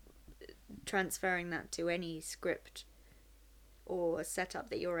 Transferring that to any script or setup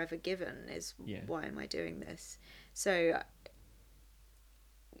that you're ever given is why am I doing this? So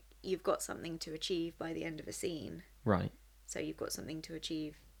you've got something to achieve by the end of a scene. Right. So you've got something to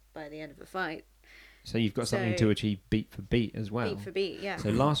achieve by the end of a fight. So you've got something to achieve beat for beat as well. Beat for beat, yeah.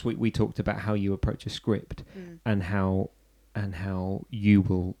 So last week we talked about how you approach a script and how you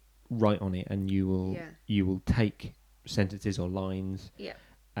will write on it, and you will take sentences or lines. Yeah.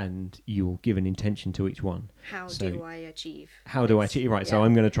 And you will give an intention to each one. How do I achieve? Right, so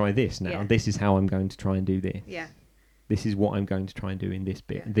I'm going to try this now. Yeah. This is how I'm going to try and do this. Yeah. This is what I'm going to try and do in this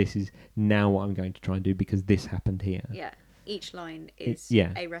bit. Yeah. This is now what I'm going to try and do because this happened here. Yeah. Each line is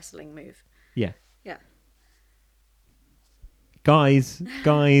a wrestling move. Yeah. Yeah. Guys,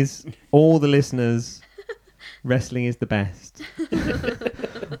 all the listeners, wrestling is the best.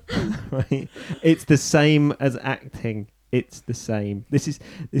 Right? It's the same as acting. It's the same. This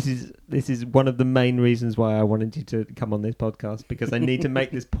is one of the main reasons why I wanted you to come on this podcast, because I need to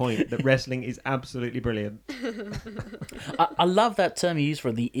make this point that wrestling is absolutely brilliant. I love that term you use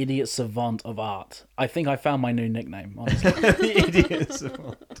for the idiot savant of art. I think I found my new nickname, honestly. The idiot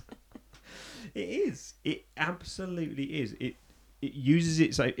savant. It is. It absolutely is. It uses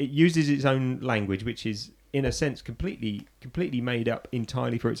its own language, which is in a sense completely made up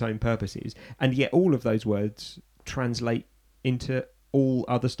entirely for its own purposes, and yet all of those words translate into all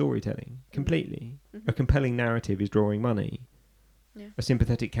other storytelling completely. A compelling narrative is drawing money. Yeah. A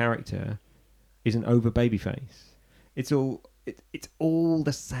sympathetic character is an over babyface. It's all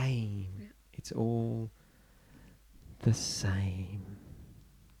the same. Yeah. It's all the same.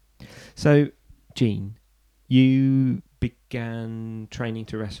 So, Gene, you began training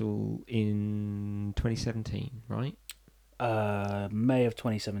to wrestle in 2017, right? May of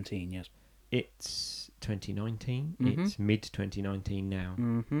 2017, yes. It's 2019. It's mid 2019 now.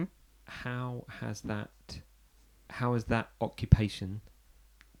 How has that occupation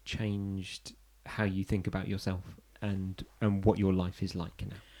changed how you think about yourself and what your life is like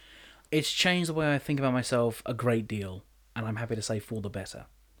now? It's changed the way I think about myself a great deal, and I'm happy to say for the better.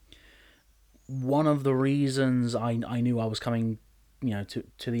 One of the reasons I knew I was coming,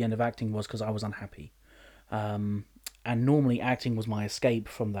 to the end of acting was because I was unhappy. And normally acting was my escape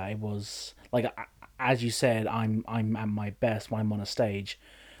from that. It was like, as you said, I'm at my best when I'm on a stage.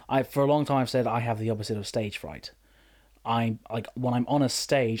 For a long time I've said I have the opposite of stage fright. When I'm on a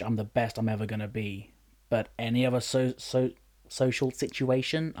stage, I'm the best I'm ever gonna be. But any other social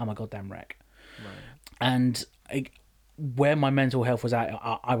situation, I'm a goddamn wreck. Right. And where my mental health was at,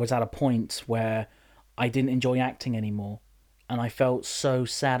 I was at a point where I didn't enjoy acting anymore, and I felt so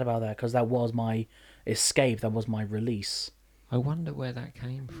sad about that because that was my escape, that was my release. I wonder where that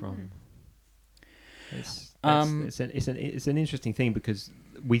came from. It's an interesting thing, because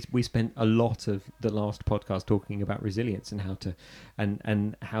we spent a lot of the last podcast talking about resilience and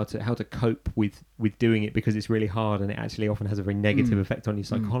how to cope with doing it, because it's really hard and it actually often has a very negative effect on your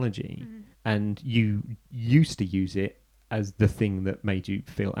psychology. And you used to use it as the thing that made you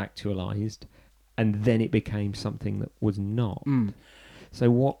feel actualized, and then it became something that was not. So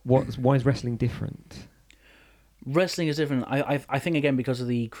why is wrestling different? Wrestling is different. I think, again, because of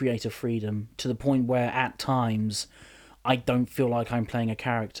the creative freedom, to the point where at times I don't feel like I'm playing a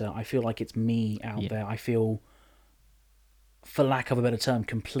character. I feel like it's me out there. I feel, for lack of a better term,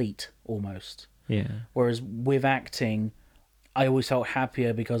 complete almost. Yeah. Whereas with acting, I always felt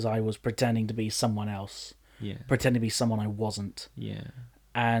happier because I was pretending to be someone else. Yeah. Pretending to be someone I wasn't. Yeah.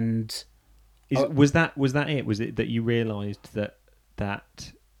 And was that it? Was it that you realised that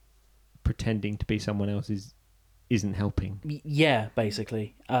pretending to be someone else isn't helping? Yeah,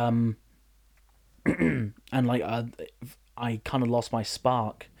 basically. And I kind of lost my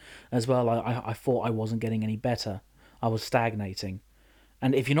spark as well. I thought I wasn't getting any better. I was stagnating.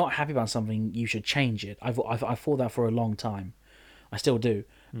 And if you're not happy about something, you should change it. I thought that for a long time. I still do.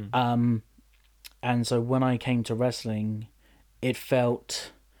 And so when I came to wrestling, it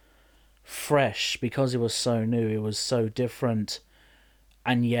felt fresh because it was so new. It was so different,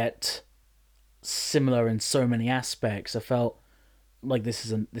 and yet similar in so many aspects. I felt like this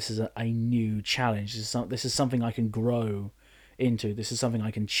is a new challenge. This is something I can grow into. This is something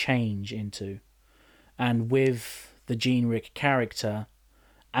I can change into. And with the Gene Rick character,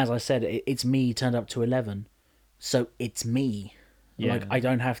 as I said, it's me turned up to 11, so it's me. Yeah. Like, I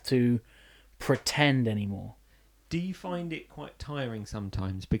don't have to pretend anymore. Do you find it quite tiring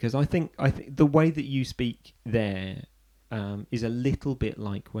sometimes? Because I think the way that you speak there is a little bit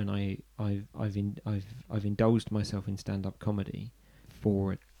like when I've indulged myself in stand-up comedy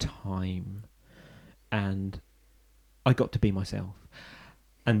for a time, and I got to be myself,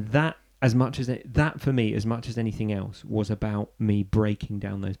 and that for me, as much as anything else, was about me breaking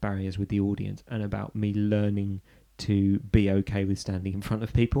down those barriers with the audience and about me learning to be okay with standing in front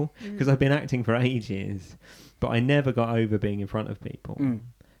of people, because I've been acting for ages, but I never got over being in front of people.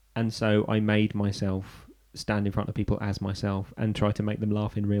 And so I made myself stand in front of people as myself and try to make them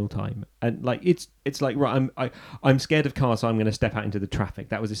laugh in real time. And like it's like, right, I'm scared of cars, so I'm going to step out into the traffic.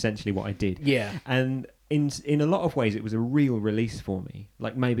 That was essentially what I did. Yeah. And in a lot of ways it was a real release for me.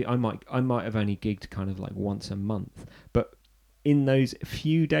 Like, maybe I might have only gigged kind of like once a month, but in those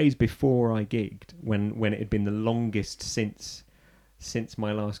few days before I gigged, when it had been the longest since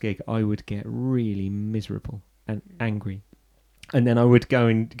my last gig, I would get really miserable and angry, and then I would go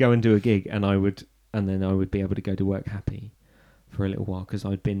and do a gig, and then I would be able to go to work happy for a little while because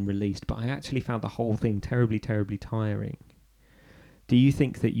I'd been released. But I actually found the whole thing terribly, terribly tiring. Do you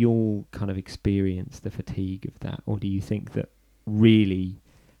think that you'll kind of experience the fatigue of that, or do you think that really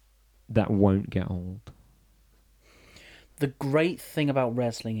that won't get old? The great thing about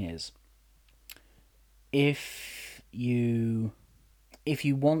wrestling is, if you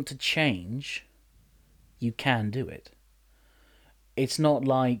want to change, you can do it. It's not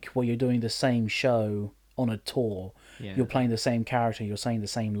like where you're doing the same show on a tour. Yeah. You're playing the same character, you're saying the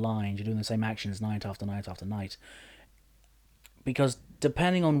same lines, you're doing the same actions night after night after night. Because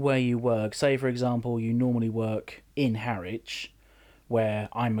depending on where you work, say for example you normally work in Harwich, where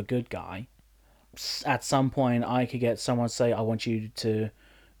I'm a good guy, at some point I could get someone to say, I want you to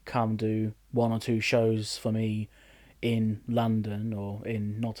come do 1 or 2 shows for me in London or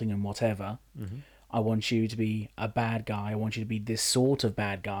in Nottingham, whatever. I want you to be a bad guy. I want you to be this sort of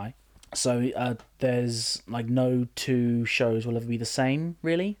bad guy. So there's like no 2 shows will ever be the same,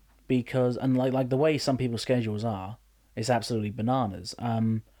 really, because and like the way some people's schedules are, it's absolutely bananas.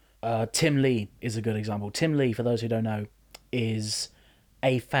 Tim Lee is a good example. Tim Lee, for those who don't know, is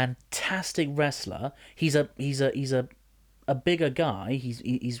a fantastic wrestler. He's a bigger guy.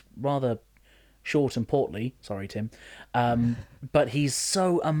 He's rather short and portly. Sorry, Tim. But he's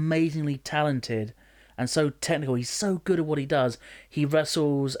so amazingly talented and so technical. He's so good at what he does. He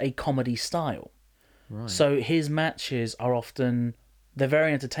wrestles a comedy style. Right. So his matches are often, they're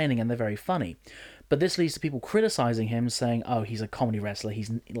very entertaining and they're very funny. But this leads to people criticizing him, saying, "Oh, he's a comedy wrestler. He's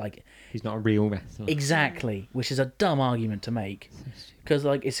not a real wrestler." Exactly, which is a dumb argument to make, because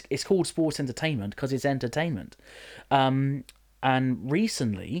like it's called sports entertainment because it's entertainment. And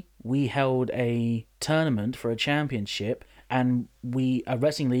recently we held a tournament for a championship, and a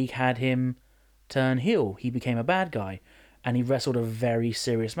wrestling league had him turn heel. He became a bad guy, and he wrestled a very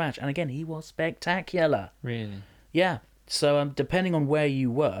serious match. And again, he was spectacular. Really? Yeah. So depending on where you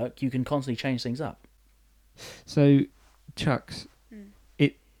work, you can constantly change things up. So, Chucks,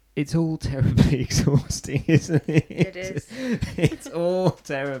 it's all terribly exhausting, isn't it? It is. It's all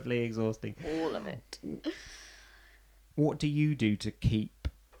terribly exhausting. All of it. What do you do to keep,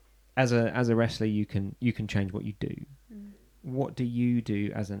 as a wrestler, you can change what you do. What do you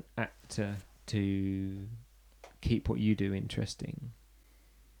do as an actor to keep what you do interesting?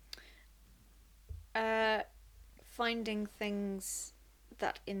 Finding things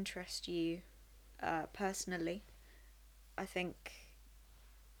that interest you personally. I think.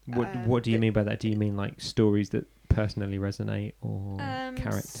 What do you mean by that? Do you mean like stories that personally resonate, or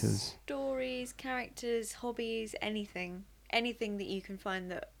characters? Stories, characters, hobbies, anything that you can find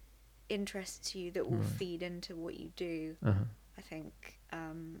that interests you, that will feed into what you do. I think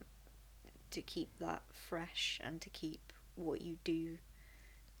to keep that fresh and to keep what you do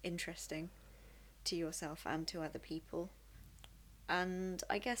interesting to yourself and to other people. And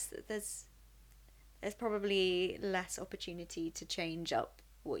I guess that there's probably less opportunity to change up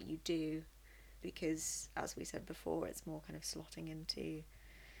what you do, because as we said before, it's more kind of slotting into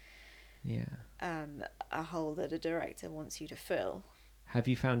Yeah. a hole that a director wants you to fill. Have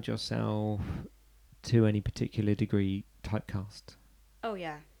you found yourself, to any particular degree, typecast? Oh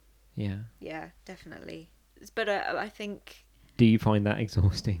yeah, Yeah. definitely. But I think Do you find that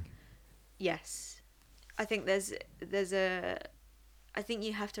exhausting? yes, I think I think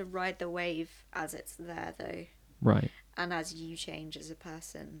you have to ride the wave as it's there though, Right. and as you change as a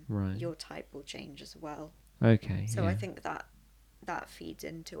person, Right. your type will change as well. Okay. So yeah. I think that feeds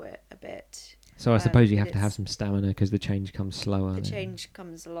into it a bit. So I suppose you but have to have it's- some stamina because the change comes slower. The then. change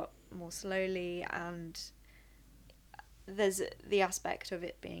comes a lot more slowly, and there's the aspect of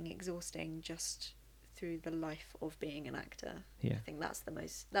it being exhausting just through the life of being an actor. Yeah. I think that's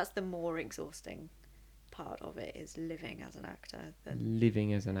the more exhausting part of it, is living as an actor than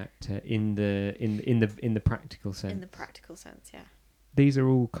Living as an actor in the practical sense. in the practical sense. Yeah. These are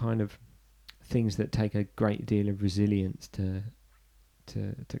all kind of things that take a great deal of resilience to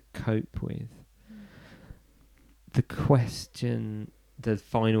cope with. The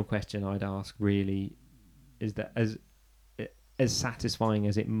final question I'd ask really is that as satisfying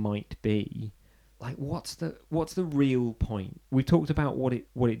as it might be, like what's the real point? We talked about what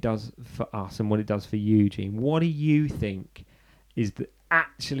it does for us and what it does for you, Gene. What do you think is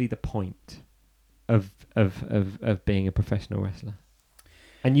actually the point of being a professional wrestler?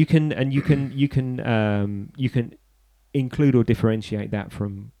 And you can include or differentiate that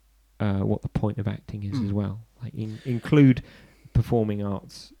from what the point of acting is as well. Like include performing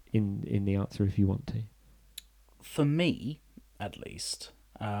arts in the answer if you want to. For me, at least,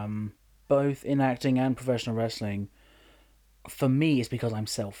 both in acting and professional wrestling, for me, it's because I'm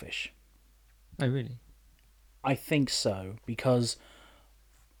selfish. Oh, really? I think so, because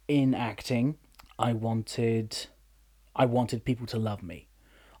in acting, I wanted people to love me.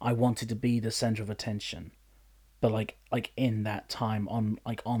 I wanted to be the center of attention. But like in that time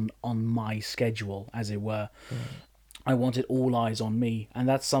on my schedule, as it were, I wanted all eyes on me, and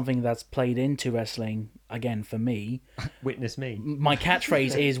that's something that's played into wrestling again for me. Witness me. My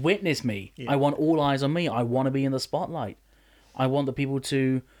catchphrase is "Witness me." Yeah. I want all eyes on me. I want to be in the spotlight. I want the people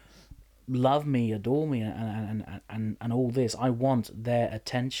to love me, adore me, and all this. I want their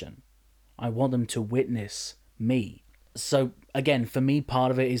attention. I want them to witness me. So again, for me,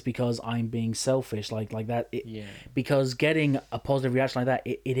 part of it is because I'm being selfish, like that. Because getting a positive reaction like that,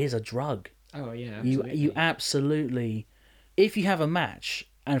 it is a drug. Oh yeah. Absolutely. You absolutely, if you have a match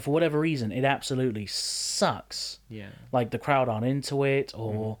and for whatever reason it absolutely sucks. Yeah. Like the crowd aren't into it,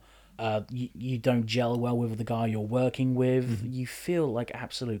 or you don't gel well with the guy you're working with. You feel like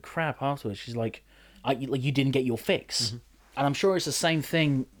absolute crap afterwards. She's like you didn't get your fix. And I'm sure it's the same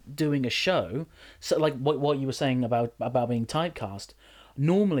thing doing a show. So like what you were saying about being typecast.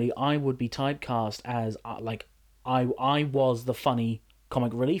 Normally I would be typecast as I was the funny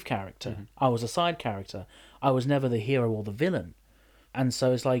comic relief character. I was a side character. I was never the hero or the villain. And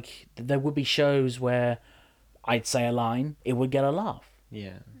so it's like there would be shows where I'd say a line, it would get a laugh.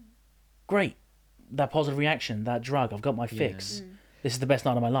 Yeah. Great. That positive reaction, that drug, I've got my fix. This is the best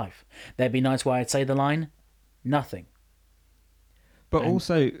night of my life. There'd be nights where I'd say the line, nothing. But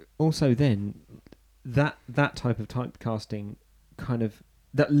also then that type of typecasting kind of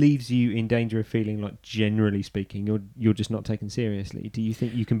that leaves you in danger of feeling like, generally speaking, you're just not taken seriously. Do you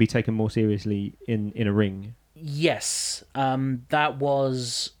think you can be taken more seriously in a ring? Yes, that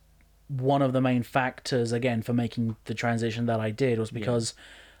was one of the main factors again for making the transition that I did, was because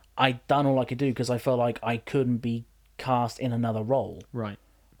I'd done all I could do because I felt like I couldn't be cast in another role. Right.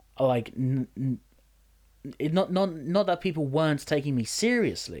 Like not that people weren't taking me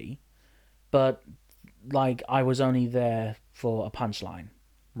seriously, but like I was only there for a punchline.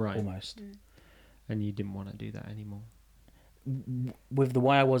 Right. Almost. And you didn't want to do that anymore. With the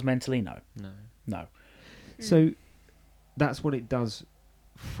way I was mentally, no. So that's what it does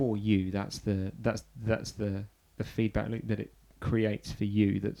for you. That's the feedback loop that it creates for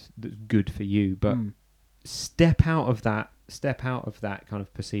you. That's good for you. But step out of that kind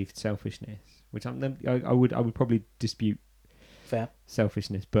of perceived selfishness, which I would probably dispute. Fair.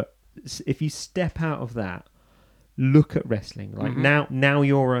 Selfishness, but if you step out of that, look at wrestling. Like now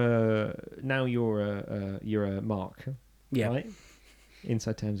you're a mark. Yeah. Right?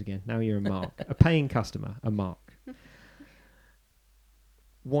 Inside terms again. Now you're a mark, a paying customer, a mark.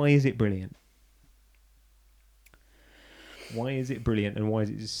 Why is it brilliant? Why is it brilliant, and why is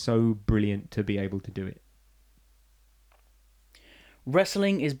it so brilliant to be able to do it?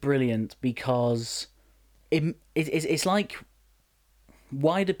 Wrestling is brilliant because it's like,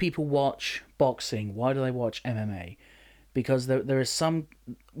 why do people watch boxing? Why do they watch MMA? Because there is some,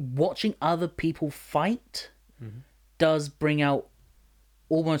 watching other people fight does bring out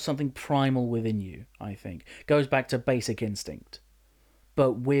almost something primal within you, I think. Goes back to basic instinct.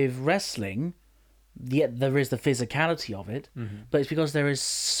 But with wrestling, yet there is the physicality of it, but it's because there is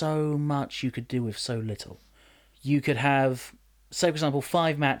so much you could do with so little. You could have, say for example,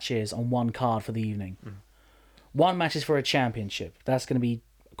 5 matches on one card for the evening. One match is for a championship. That's going to be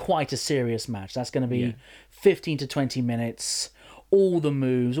quite a serious match. That's going to be 15 to 20 minutes, all the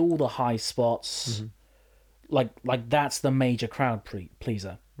moves, all the high spots. Like that's the major crowd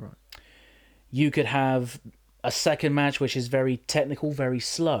pleaser. Right. You could have a second match which is very technical, very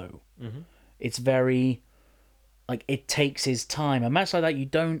slow. It's very, like, it takes his time. A match like that, you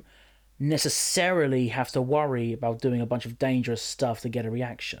don't necessarily have to worry about doing a bunch of dangerous stuff to get a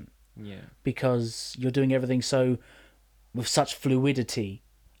reaction, Yeah. because you're doing everything so with such fluidity,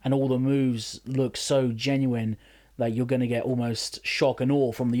 and all the moves look so genuine that you're going to get almost shock and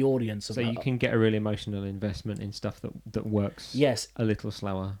awe from the audience. So you can get a really emotional investment in stuff that works. Yes, A little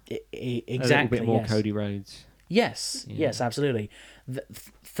slower. exactly. A little bit more yes. Cody Rhodes. Yes, Yeah. yes, absolutely. The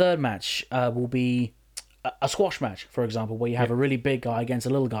third match will be a squash match, for example, where you have a really big guy against a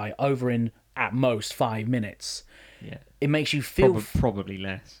little guy over in, at most, 5 minutes. Yeah. It makes you feel Probably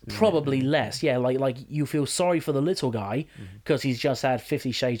less. isn't it? probably less. Yeah, like you feel sorry for the little guy because he's just had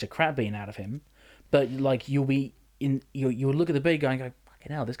 50 shades of crap being out of him. But like you'll look at the big guy and go,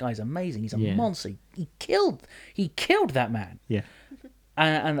 fucking hell, this guy's amazing. He's a monster. He killed that man. Yeah.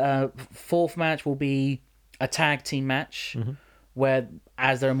 And fourth match will be a tag team match where,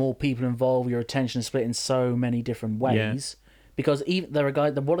 as there are more people involved, your attention is split in so many different ways. Because even there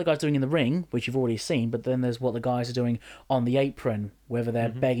are what the guys doing in the ring, which you've already seen, but then there's what the guys are doing on the apron, whether they're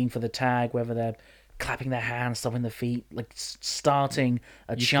begging for the tag, whether they're clapping their hands, stomping their feet, like starting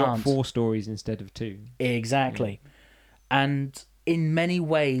a You've chant. got 4 stories instead of 2. Exactly. And in many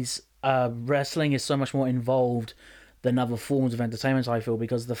ways, wrestling is so much more involved than other forms of entertainment, I feel,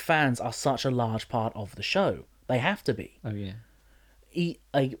 because the fans are such a large part of the show. They have to be. Oh yeah.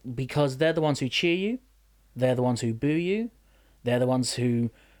 Because they're the ones who cheer you, they're the ones who boo you, they're the ones who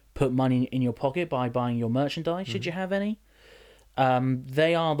put money in your pocket by buying your merchandise, should you have any.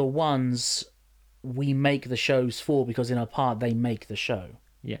 They are the ones we make the shows for, because in a part they make the show.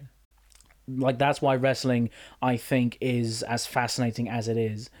 Yeah. Like, that's why wrestling, I think, is as fascinating as it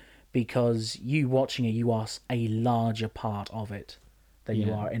is, because you watching it, you are a larger part of it than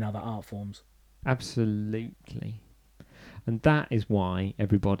you are in other art forms. Absolutely. And that is why,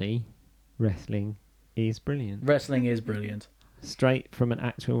 everybody, wrestling is brilliant. Wrestling is brilliant. Straight from an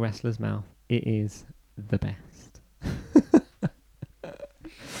actual wrestler's mouth, it is the best.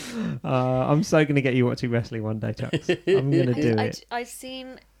 I'm so going to get you watching wrestling one day, Chucks. I'm going to do it. I've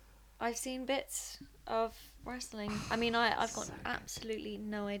seen bits of wrestling. I mean, I've got absolutely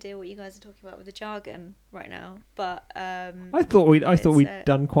no idea what you guys are talking about with the jargon right now. But I thought we'd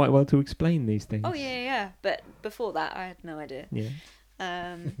done quite well to explain these things. Oh yeah. But before that, I had no idea. Yeah.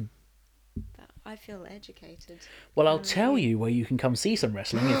 But I feel educated. Well, I'll tell you where you can come see some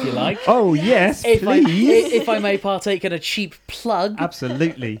wrestling if you like. Oh yes, please. If I may partake in a cheap plug.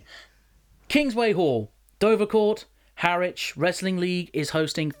 Absolutely. Kingsway Hall, Dovercourt, Harwich Wrestling League is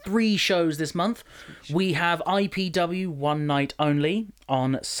hosting 3 shows this month. We have IPW One Night Only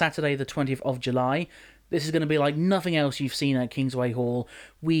on Saturday the 20th of July. This is going to be like nothing else you've seen at Kingsway Hall.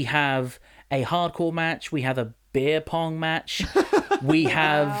 We have a hardcore match. We have a beer pong match. We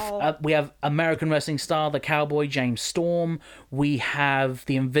have American wrestling star, the Cowboy James Storm. We have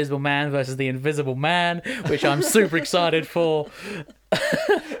the Invisible Man versus the Invisible Man, which I'm super excited for.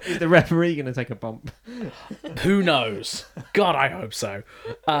 Is the referee going to take a bump? Who knows? God, I hope so.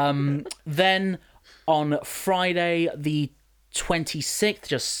 Then on Friday the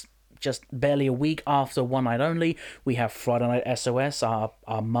 26th, just barely a week after One Night Only, we have Friday Night SOS, our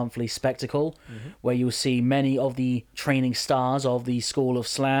monthly spectacle, where you'll see many of the training stars of the School of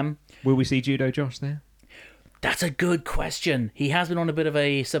Slam. Will we see Judo Josh there? That's a good question. He has been on a bit of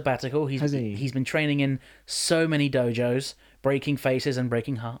a sabbatical. Has he? He's been training in so many dojos, breaking faces and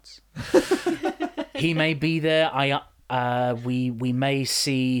breaking hearts. He may be there. We may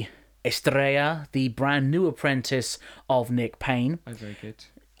see Estrella, the brand new apprentice of Nick Payne. Oh, very good.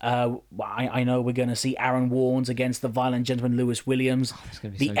 I know we're going to see Aaron Warnes against the violent gentleman Lewis Williams.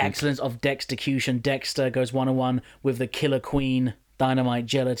 Gonna be The so good. excellence of Dextercution. Dexter goes 1-on-1 with the Killer Queen, Dynamite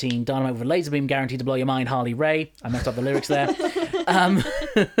Gelatine, Dynamite with a laser beam guaranteed to blow your mind, Harley Rae. I messed up the lyrics there.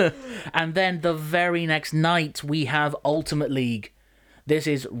 And then the very next night, we have Ultimate League. This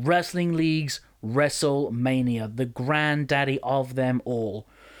is Wrestling League's WrestleMania, the granddaddy of them all.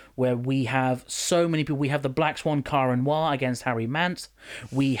 where we have so many people. We have the Black Swan Cara Noir against Harry Mant.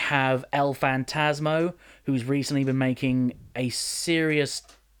 We have El Phantasmo, who's recently been making a serious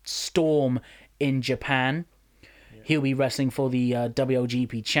storm in Japan. He'll be wrestling for the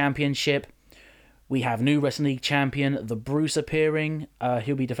WLGP Championship. We have new Wrestling League champion, The Bruce, appearing.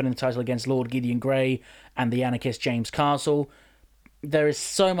 He'll be defending the title against Lord Gideon Grey and the anarchist James Castle. There is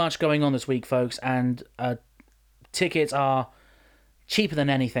so much going on this week, folks, and tickets are cheaper than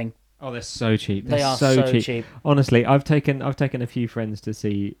anything. Oh, they're so cheap. They are so cheap. Honestly, I've taken a few friends to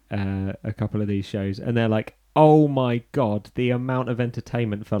see a couple of these shows, and they're like, "Oh my god, the amount of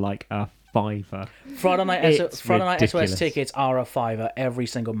entertainment for like a $5." Friday night SOS ridiculous. tickets are a $5 every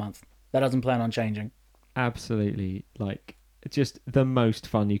single month. That doesn't plan on changing. Absolutely, like just the most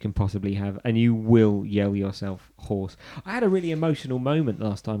fun you can possibly have, and you will yell yourself hoarse. I had a really emotional moment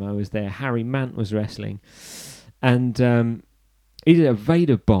last time I was there. Harry Mant was wrestling, and he did a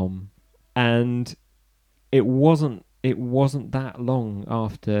Vader bomb, and it wasn't that long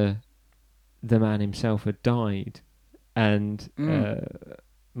after the man himself had died, and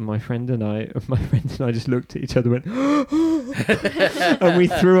my friend and I just looked at each other and went and we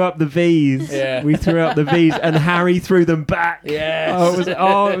threw up the V's. Yeah. We threw up the V's, and Harry threw them back. Yes.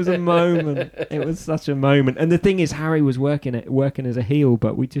 It was a moment. It was such a moment. And the thing is, Harry was working as a heel,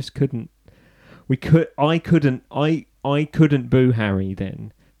 but we just couldn't. I couldn't boo Harry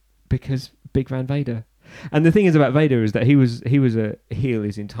then because Big Van Vader. And the thing is about Vader is that he was a heel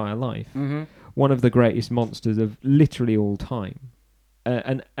his entire life. Mm-hmm. One of the greatest monsters of literally all time.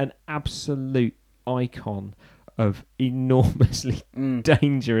 An absolute icon of enormously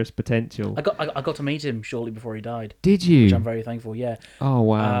dangerous potential. I got to meet him shortly before he died. Did you? Which I'm very thankful. Yeah. Oh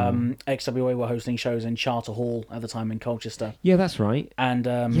wow. XWA were hosting shows in Charter Hall at the time in Colchester. Yeah, that's right. And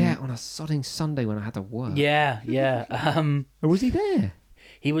yeah, on a sodding Sunday when I had to work. Yeah. Or was he there?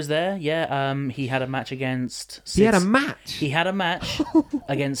 He was there. Yeah. He had a match against. He had a match. He had a match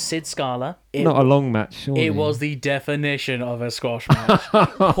against Sid Scala. Not a long match, surely. It was the definition of a squash match.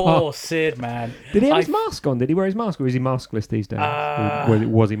 Poor Sid, man. Did he have his mask on? Did he wear his mask, or is he maskless these days? Or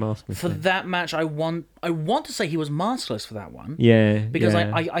was he maskless? For then? that match, I want to say he was maskless for that one. Yeah. Because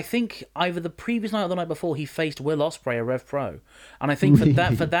yeah. I think either the previous night or the night before he faced Will Ospreay at Rev Pro, and I think for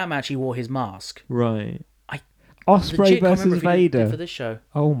that match he wore his mask. Right. Legit Ospreay can't remember versus if he Vader did for this show.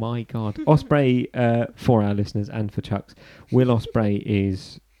 Oh my god. Ospreay, for our listeners and for Chuck's, Will Ospreay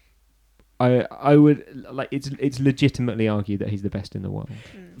is, I would like, it's legitimately argued that he's the best in the world.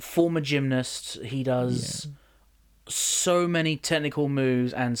 Former gymnast, he does so many technical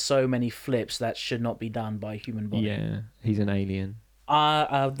moves and so many flips that should not be done by a human body. Yeah, he's an alien.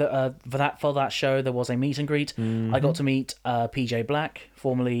 For that show, there was a meet and greet. Mm-hmm. I got to meet PJ Black,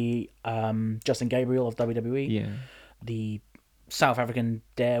 formerly Justin Gabriel of WWE. Yeah. The South African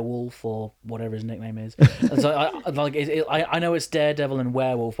Darewolf, or whatever his nickname is. So I know it's Daredevil and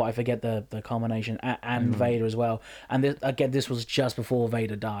Werewolf, but I forget the combination, and Vader as well. And this was just before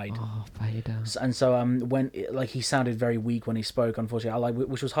Vader died. Oh, Vader. And so when he sounded very weak when he spoke, unfortunately,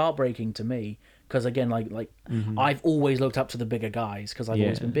 which was heartbreaking to me, because again, I've always looked up to the bigger guys because I've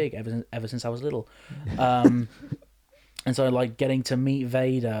always been big ever since I was little. And so getting to meet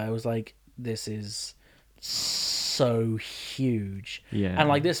Vader, I was like, this is so huge. Yeah.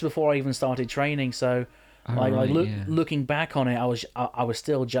 And this before I even started training, so looking back on it, I was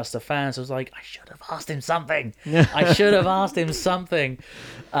still just a fan, so I was like, I should have asked him something.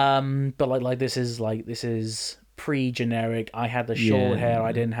 But this is pre-generic. I had the short hair,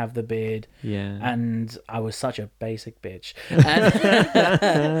 I didn't have the beard, and I was such a basic bitch.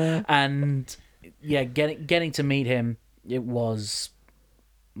 And getting to meet him, it was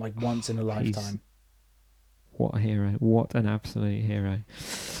like once in a lifetime. What a hero! What an absolute hero!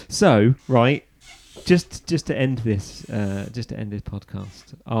 So, right, just to end this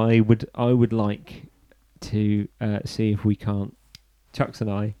podcast, I would like to see if we can't, Chucks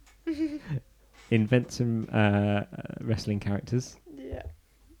and I, invent some wrestling characters. Yeah.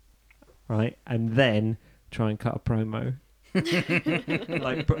 Right, and then try and cut a promo.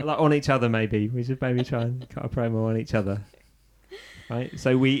 like on each other, maybe. We should maybe try and cut a promo on each other. Right?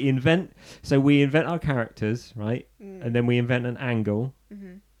 So we invent our characters, right? And then we invent an angle.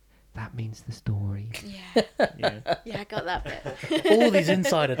 Mm-hmm. That means the story. Yeah, I got that bit. All these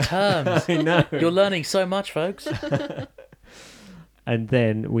insider terms. I know. You're learning so much, folks. And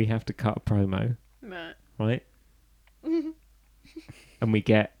then we have to cut a promo. Right? And we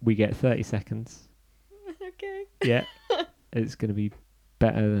get 30 seconds. Okay. Yeah. It's going to be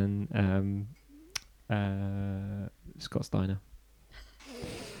better than Scott Steiner.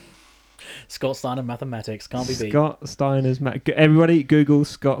 Scott Steiner mathematics can't be beat. Scott Steiner's everybody Google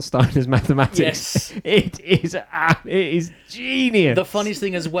Scott Steiner's mathematics. Yes. It is genius. The funniest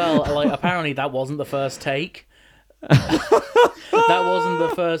thing as well, like apparently that wasn't the first take. That wasn't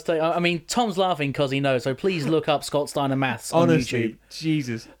the first take. I mean, Tom's laughing because he knows. So please look up Scott Steiner maths on Honestly, YouTube.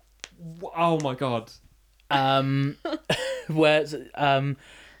 Jesus. Oh my God. Where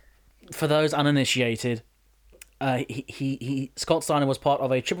for those uninitiated, Scott Steiner was part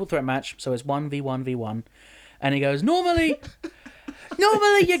of a triple threat match, so it's 1v1v1, and he goes, normally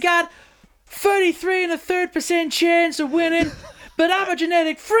you got 33.33% chance of winning, but I'm a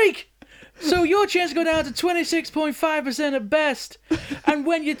genetic freak, so your chance go down to 26.5% at best, and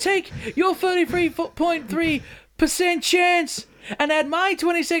when you take your 33.3% chance and add my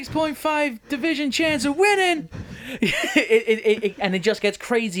 26.5 division chance of winning, and it just gets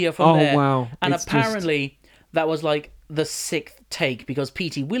crazier from there. Oh wow. And It's apparently that was like the sixth take because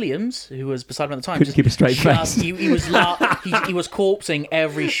P.T. Williams, who was beside him at the time, Couldn't keep a straight just, face. he was he was corpsing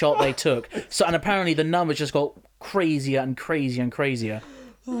every shot they took. So and apparently the numbers just got crazier and crazier and crazier.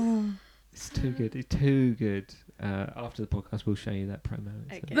 It's too good. It's too good. After the podcast, we'll show you that promo.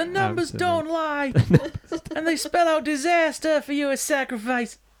 It's Okay. The numbers absolute- don't lie, and they spell out disaster for you as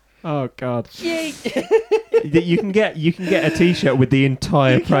sacrifice. Oh God. Yay! You can get a T-shirt with the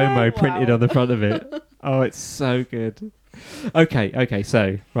entire You can? promo printed Wow. on the front of it. Oh, it's so good. Okay.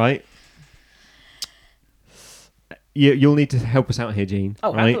 So right, you'll need to help us out here, Gene.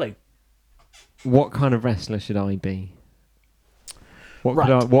 Oh, right? happily. What kind of wrestler should I be? What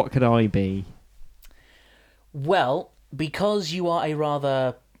Right. could I be? Well, because you are a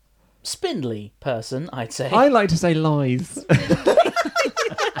rather spindly person, I'd say. I like to say lies.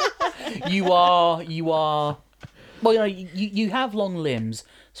 You are. Well, you have long limbs,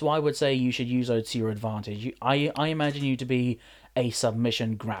 so I would say you should use those to your advantage. I imagine you to be a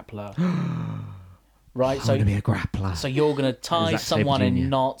submission grappler, right? I'm gonna be a grappler. So you're gonna tie Zack Sabre someone Jr.. in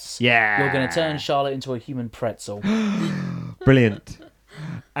knots. Yeah. You're gonna turn Charlotte into a human pretzel. Brilliant.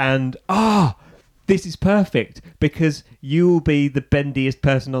 And this is perfect because you'll be the bendiest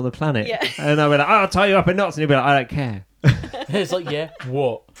person on the planet. Yeah. And I'll be like, I'll tie you up in knots, and you'll be like, I don't care. It's like, yeah,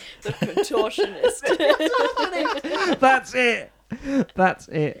 what? The contortionist. That's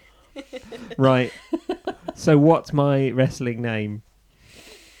it. Right. So what's my wrestling name?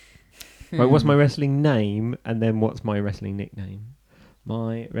 Right, what's my wrestling name, and then what's my wrestling nickname?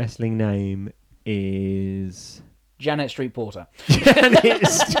 My wrestling name is Janet Street Porter. Janet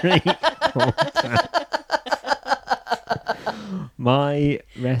Street Porter. My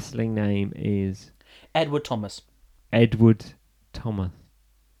wrestling name is Edward Thomas. Edward Thomas.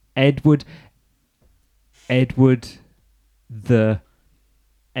 Edward the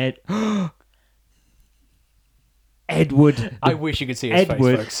Edward. I wish you could see his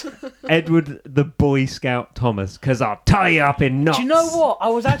Edward. face, folks. Edward the Boy Scout Thomas, because I'll tie you up in knots. Do you know what? I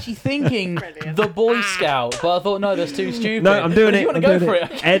was actually thinking Brilliant. the Boy Scout, but I thought, no, that's too stupid. No, I'm doing But it. if you want I'm to go doing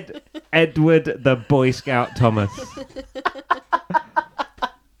for it. it? Edward the Boy Scout Thomas.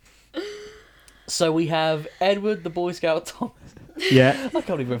 So we have Edward the Boy Scout Thomas. Yeah. I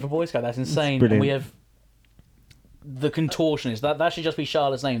can't even for Boy Scout. That's insane. And brilliant. we have the Contortionist. That should just be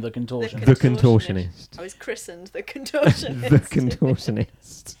Charlotte's name. The Contortionist. The Contortionist. I was christened the contortionist. The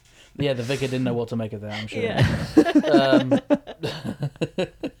Contortionist. Yeah, the vicar didn't know what to make of that. I'm sure. Yeah.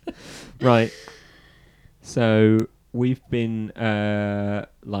 Right. So we've been so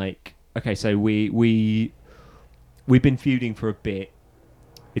we've been feuding for a bit.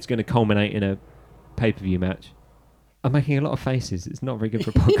 It's going to culminate in a pay-per-view match. I'm making a lot of faces. It's not very good for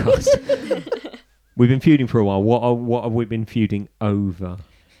a podcast. We've been feuding for a while. What have we been feuding over?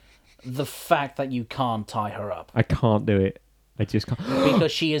 The fact that you can't tie her up I can't do it. I just can't.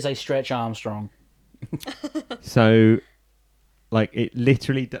 because she is a Stretch Armstrong. So, it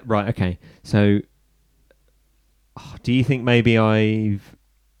literally... Right, okay. So, do you think maybe I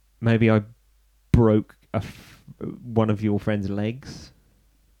broke one of your friend's legs?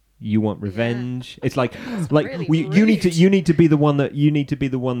 You want revenge? It's really you need rude. to be the one that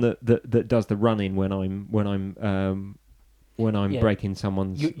does the running when I'm Yeah. breaking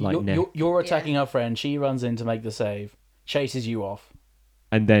someone's neck, You're attacking her friend. She runs in to make the save, chases you off.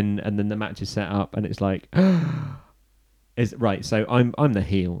 and then the match is set up, and it's like, is right. So I'm the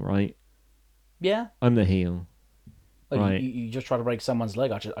heel, right? Yeah. I'm the heel, Oh, right? You just try to break someone's leg.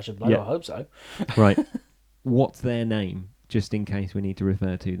 I should Yeah. I hope so. Right. What's their name? Just in case we need to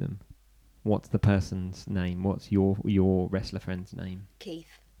refer to them. What's the person's name? What's your wrestler friend's name? Keith.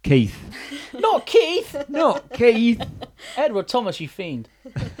 Keith. Not Keith. Not Keith. Edward Thomas, you fiend.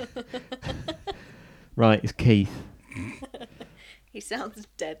 Right, it's Keith. He sounds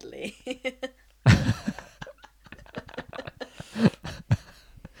deadly.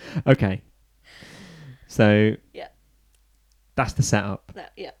 Okay. So Yeah. that's the setup.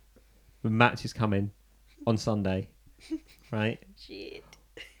 Yeah. The match is coming on Sunday, right? Shit.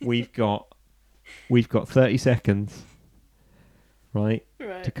 We've got 30 seconds, right,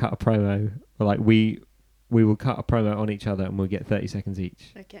 Right. to cut a promo. Or like we will cut a promo on each other and we'll get 30 seconds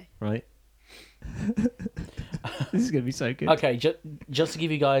each, Okay. right? This is going to be so good. Okay, just to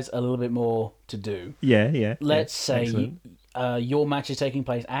give you guys a little bit more to do. Yeah. Let's yeah. say Excellent. your match is taking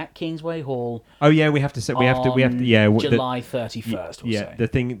place at Kingsway Hall. Oh yeah, we have to say yeah. July 31st. We'll yeah. say. The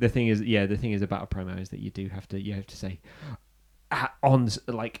thing is about a promo is that you have to say on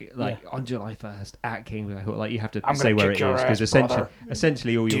July 1st at Kingsway Hall. Like you have to I'm say gonna where it kick your is because ass,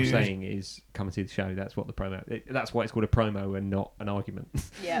 essentially all you're Dude. saying is come and see the show. That's what the promo. That's why it's called a promo and not an argument.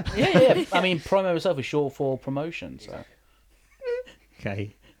 Yeah. yeah. I mean, promo itself is short for promotion. So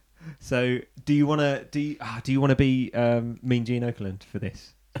Okay. So do you want to be Mean Gene Okerlund for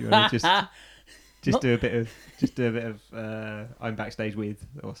this? Do you want to just do a bit of I'm backstage with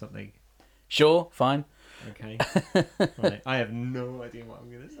or something? sure, fine. Okay. Right. I have no idea what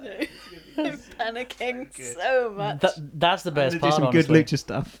I'm going to say. I'm panicking so much. That's the best I'm part. gonna do some honestly. good lucha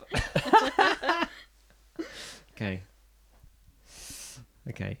stuff. Okay.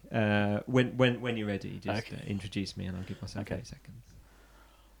 Okay. When you're ready, just introduce me and I'll give myself 30 seconds.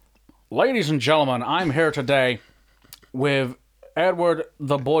 Ladies and gentlemen, I'm here today with Edward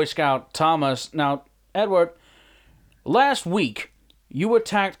the Boy Scout Thomas. Now, Edward, last week you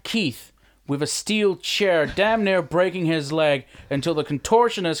attacked Keith with a steel chair, damn near breaking his leg until the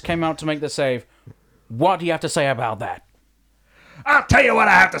contortionist came out to make the save. What do you have to say about that? I'll tell you what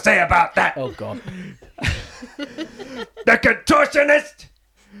I have to say about that. Oh, God. The contortionist?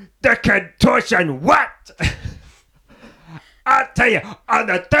 The contortion what? I'll tell you, on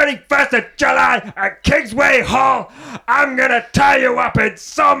the 31st of July at Kingsway Hall, I'm gonna tie you up in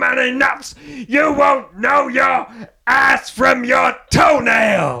so many knots, you won't know your ass from your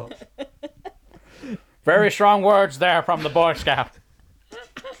toenail. Very strong words there from the Boy Scout.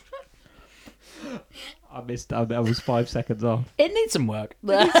 I missed. I was 5 seconds off. It needs some work.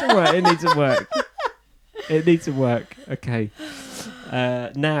 It needs some work. It needs some work. Okay.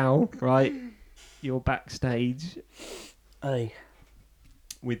 Now, right, you're backstage Hey.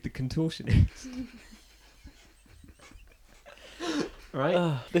 with the contortionist.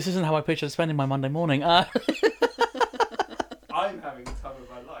 Right? This isn't how I pictured spending my Monday morning. I'm having the time of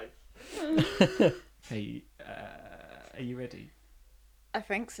my life. Hey, are you ready? I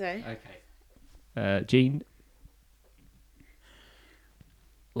think so. Okay. Gene?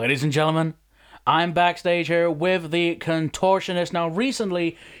 Ladies and gentlemen, I'm backstage here with the contortionist. Now,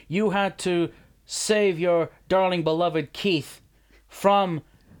 recently, you had to save your darling beloved Keith from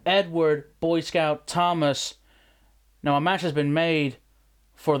Edward Boy Scout Thomas. Now, a match has been made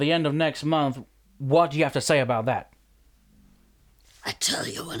for the end of next month. What do you have to say about that? I tell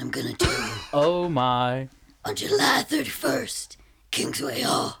you what I'm gonna do. Oh, my. On July 31st, Kingsway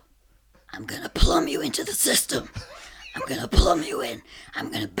Hall, I'm gonna plumb you into the system. I'm gonna plumb you in.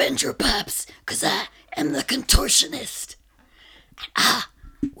 I'm gonna bend your pipes, 'cause I am the contortionist. And I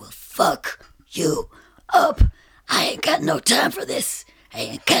will fuck you up. I ain't got no time for this.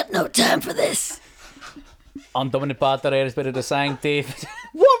 Andomini Pater Spiritus Sancti.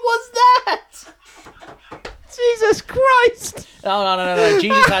 What was that? Jesus Christ! No.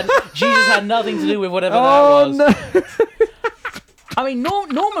 Jesus had nothing to do with whatever that was. No! I mean,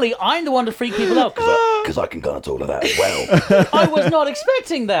 normally I'm the one to freak people out Because I can kind all of that as well. I was not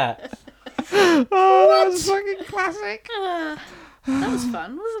expecting that. Oh, that was fucking classic. That was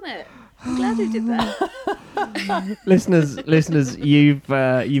fun, wasn't it? I'm glad we did that. listeners, you've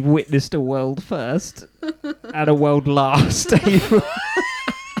witnessed a world first and a world last.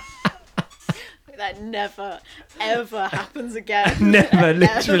 That never, ever happens again. Never,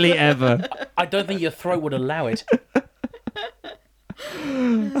 literally ever. I don't think your throat would allow it.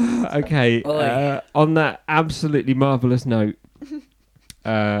 Okay, on that absolutely marvellous note,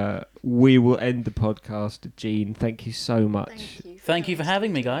 we will end the podcast. Gene, thank you so much. Thank you for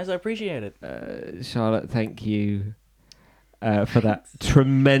having me, guys. I appreciate it. Charlotte, thank you for that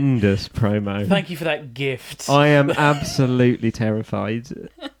tremendous promo. Thank you for that gift. I am absolutely terrified.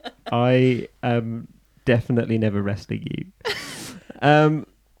 I am definitely never wrestling you.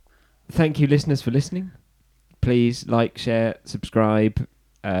 Thank you, listeners, for listening. Please like, share, subscribe,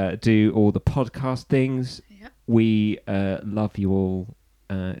 do all the podcast things. Yep. We love you all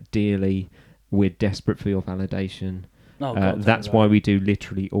dearly. We're desperate for your validation. Oh, God, that's why we do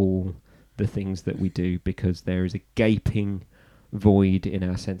literally all the things that we do, because there is a gaping void in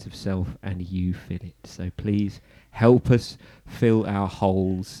our sense of self, and you fill it. So please help us fill our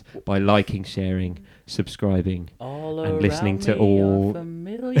holes by liking, sharing, subscribing, All and listening around to me all- are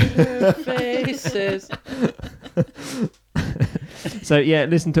familiar faces. So yeah,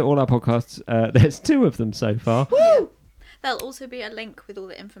 listen to all our podcasts. There's 2 of them so far. There'll also be a link with all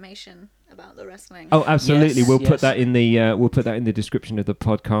the information about the wrestling. Oh, absolutely. Yes, We'll yes. put that in the description of the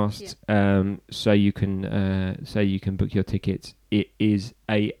podcast, so you can book your tickets. It is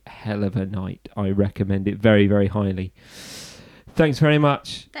a hell of a night. I recommend it very, very highly. Thanks very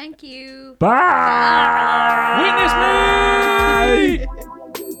much. Thank you. Bye. Witness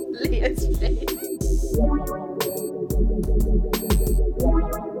me! Leah's face.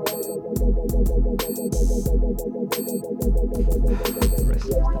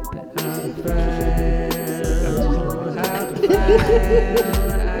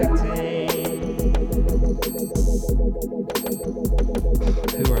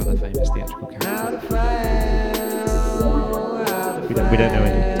 Who are other famous theatrical characters? We don't know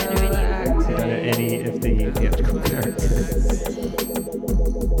any. We don't know any of the theatrical characters.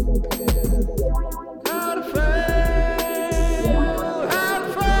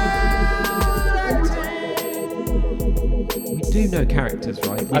 We do know characters,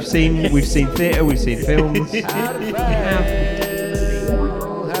 right? We've seen theatre, we've seen films. We have.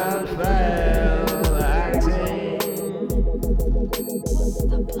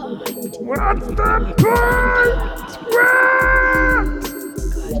 What's the point?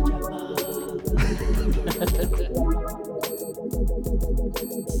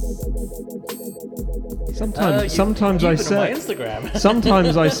 Sometimes I You've been on my search. Instagram.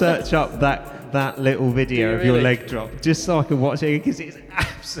 Sometimes I search up that little video Do you of your really? leg drop just so I can watch it because it's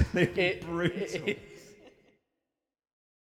absolutely brutal.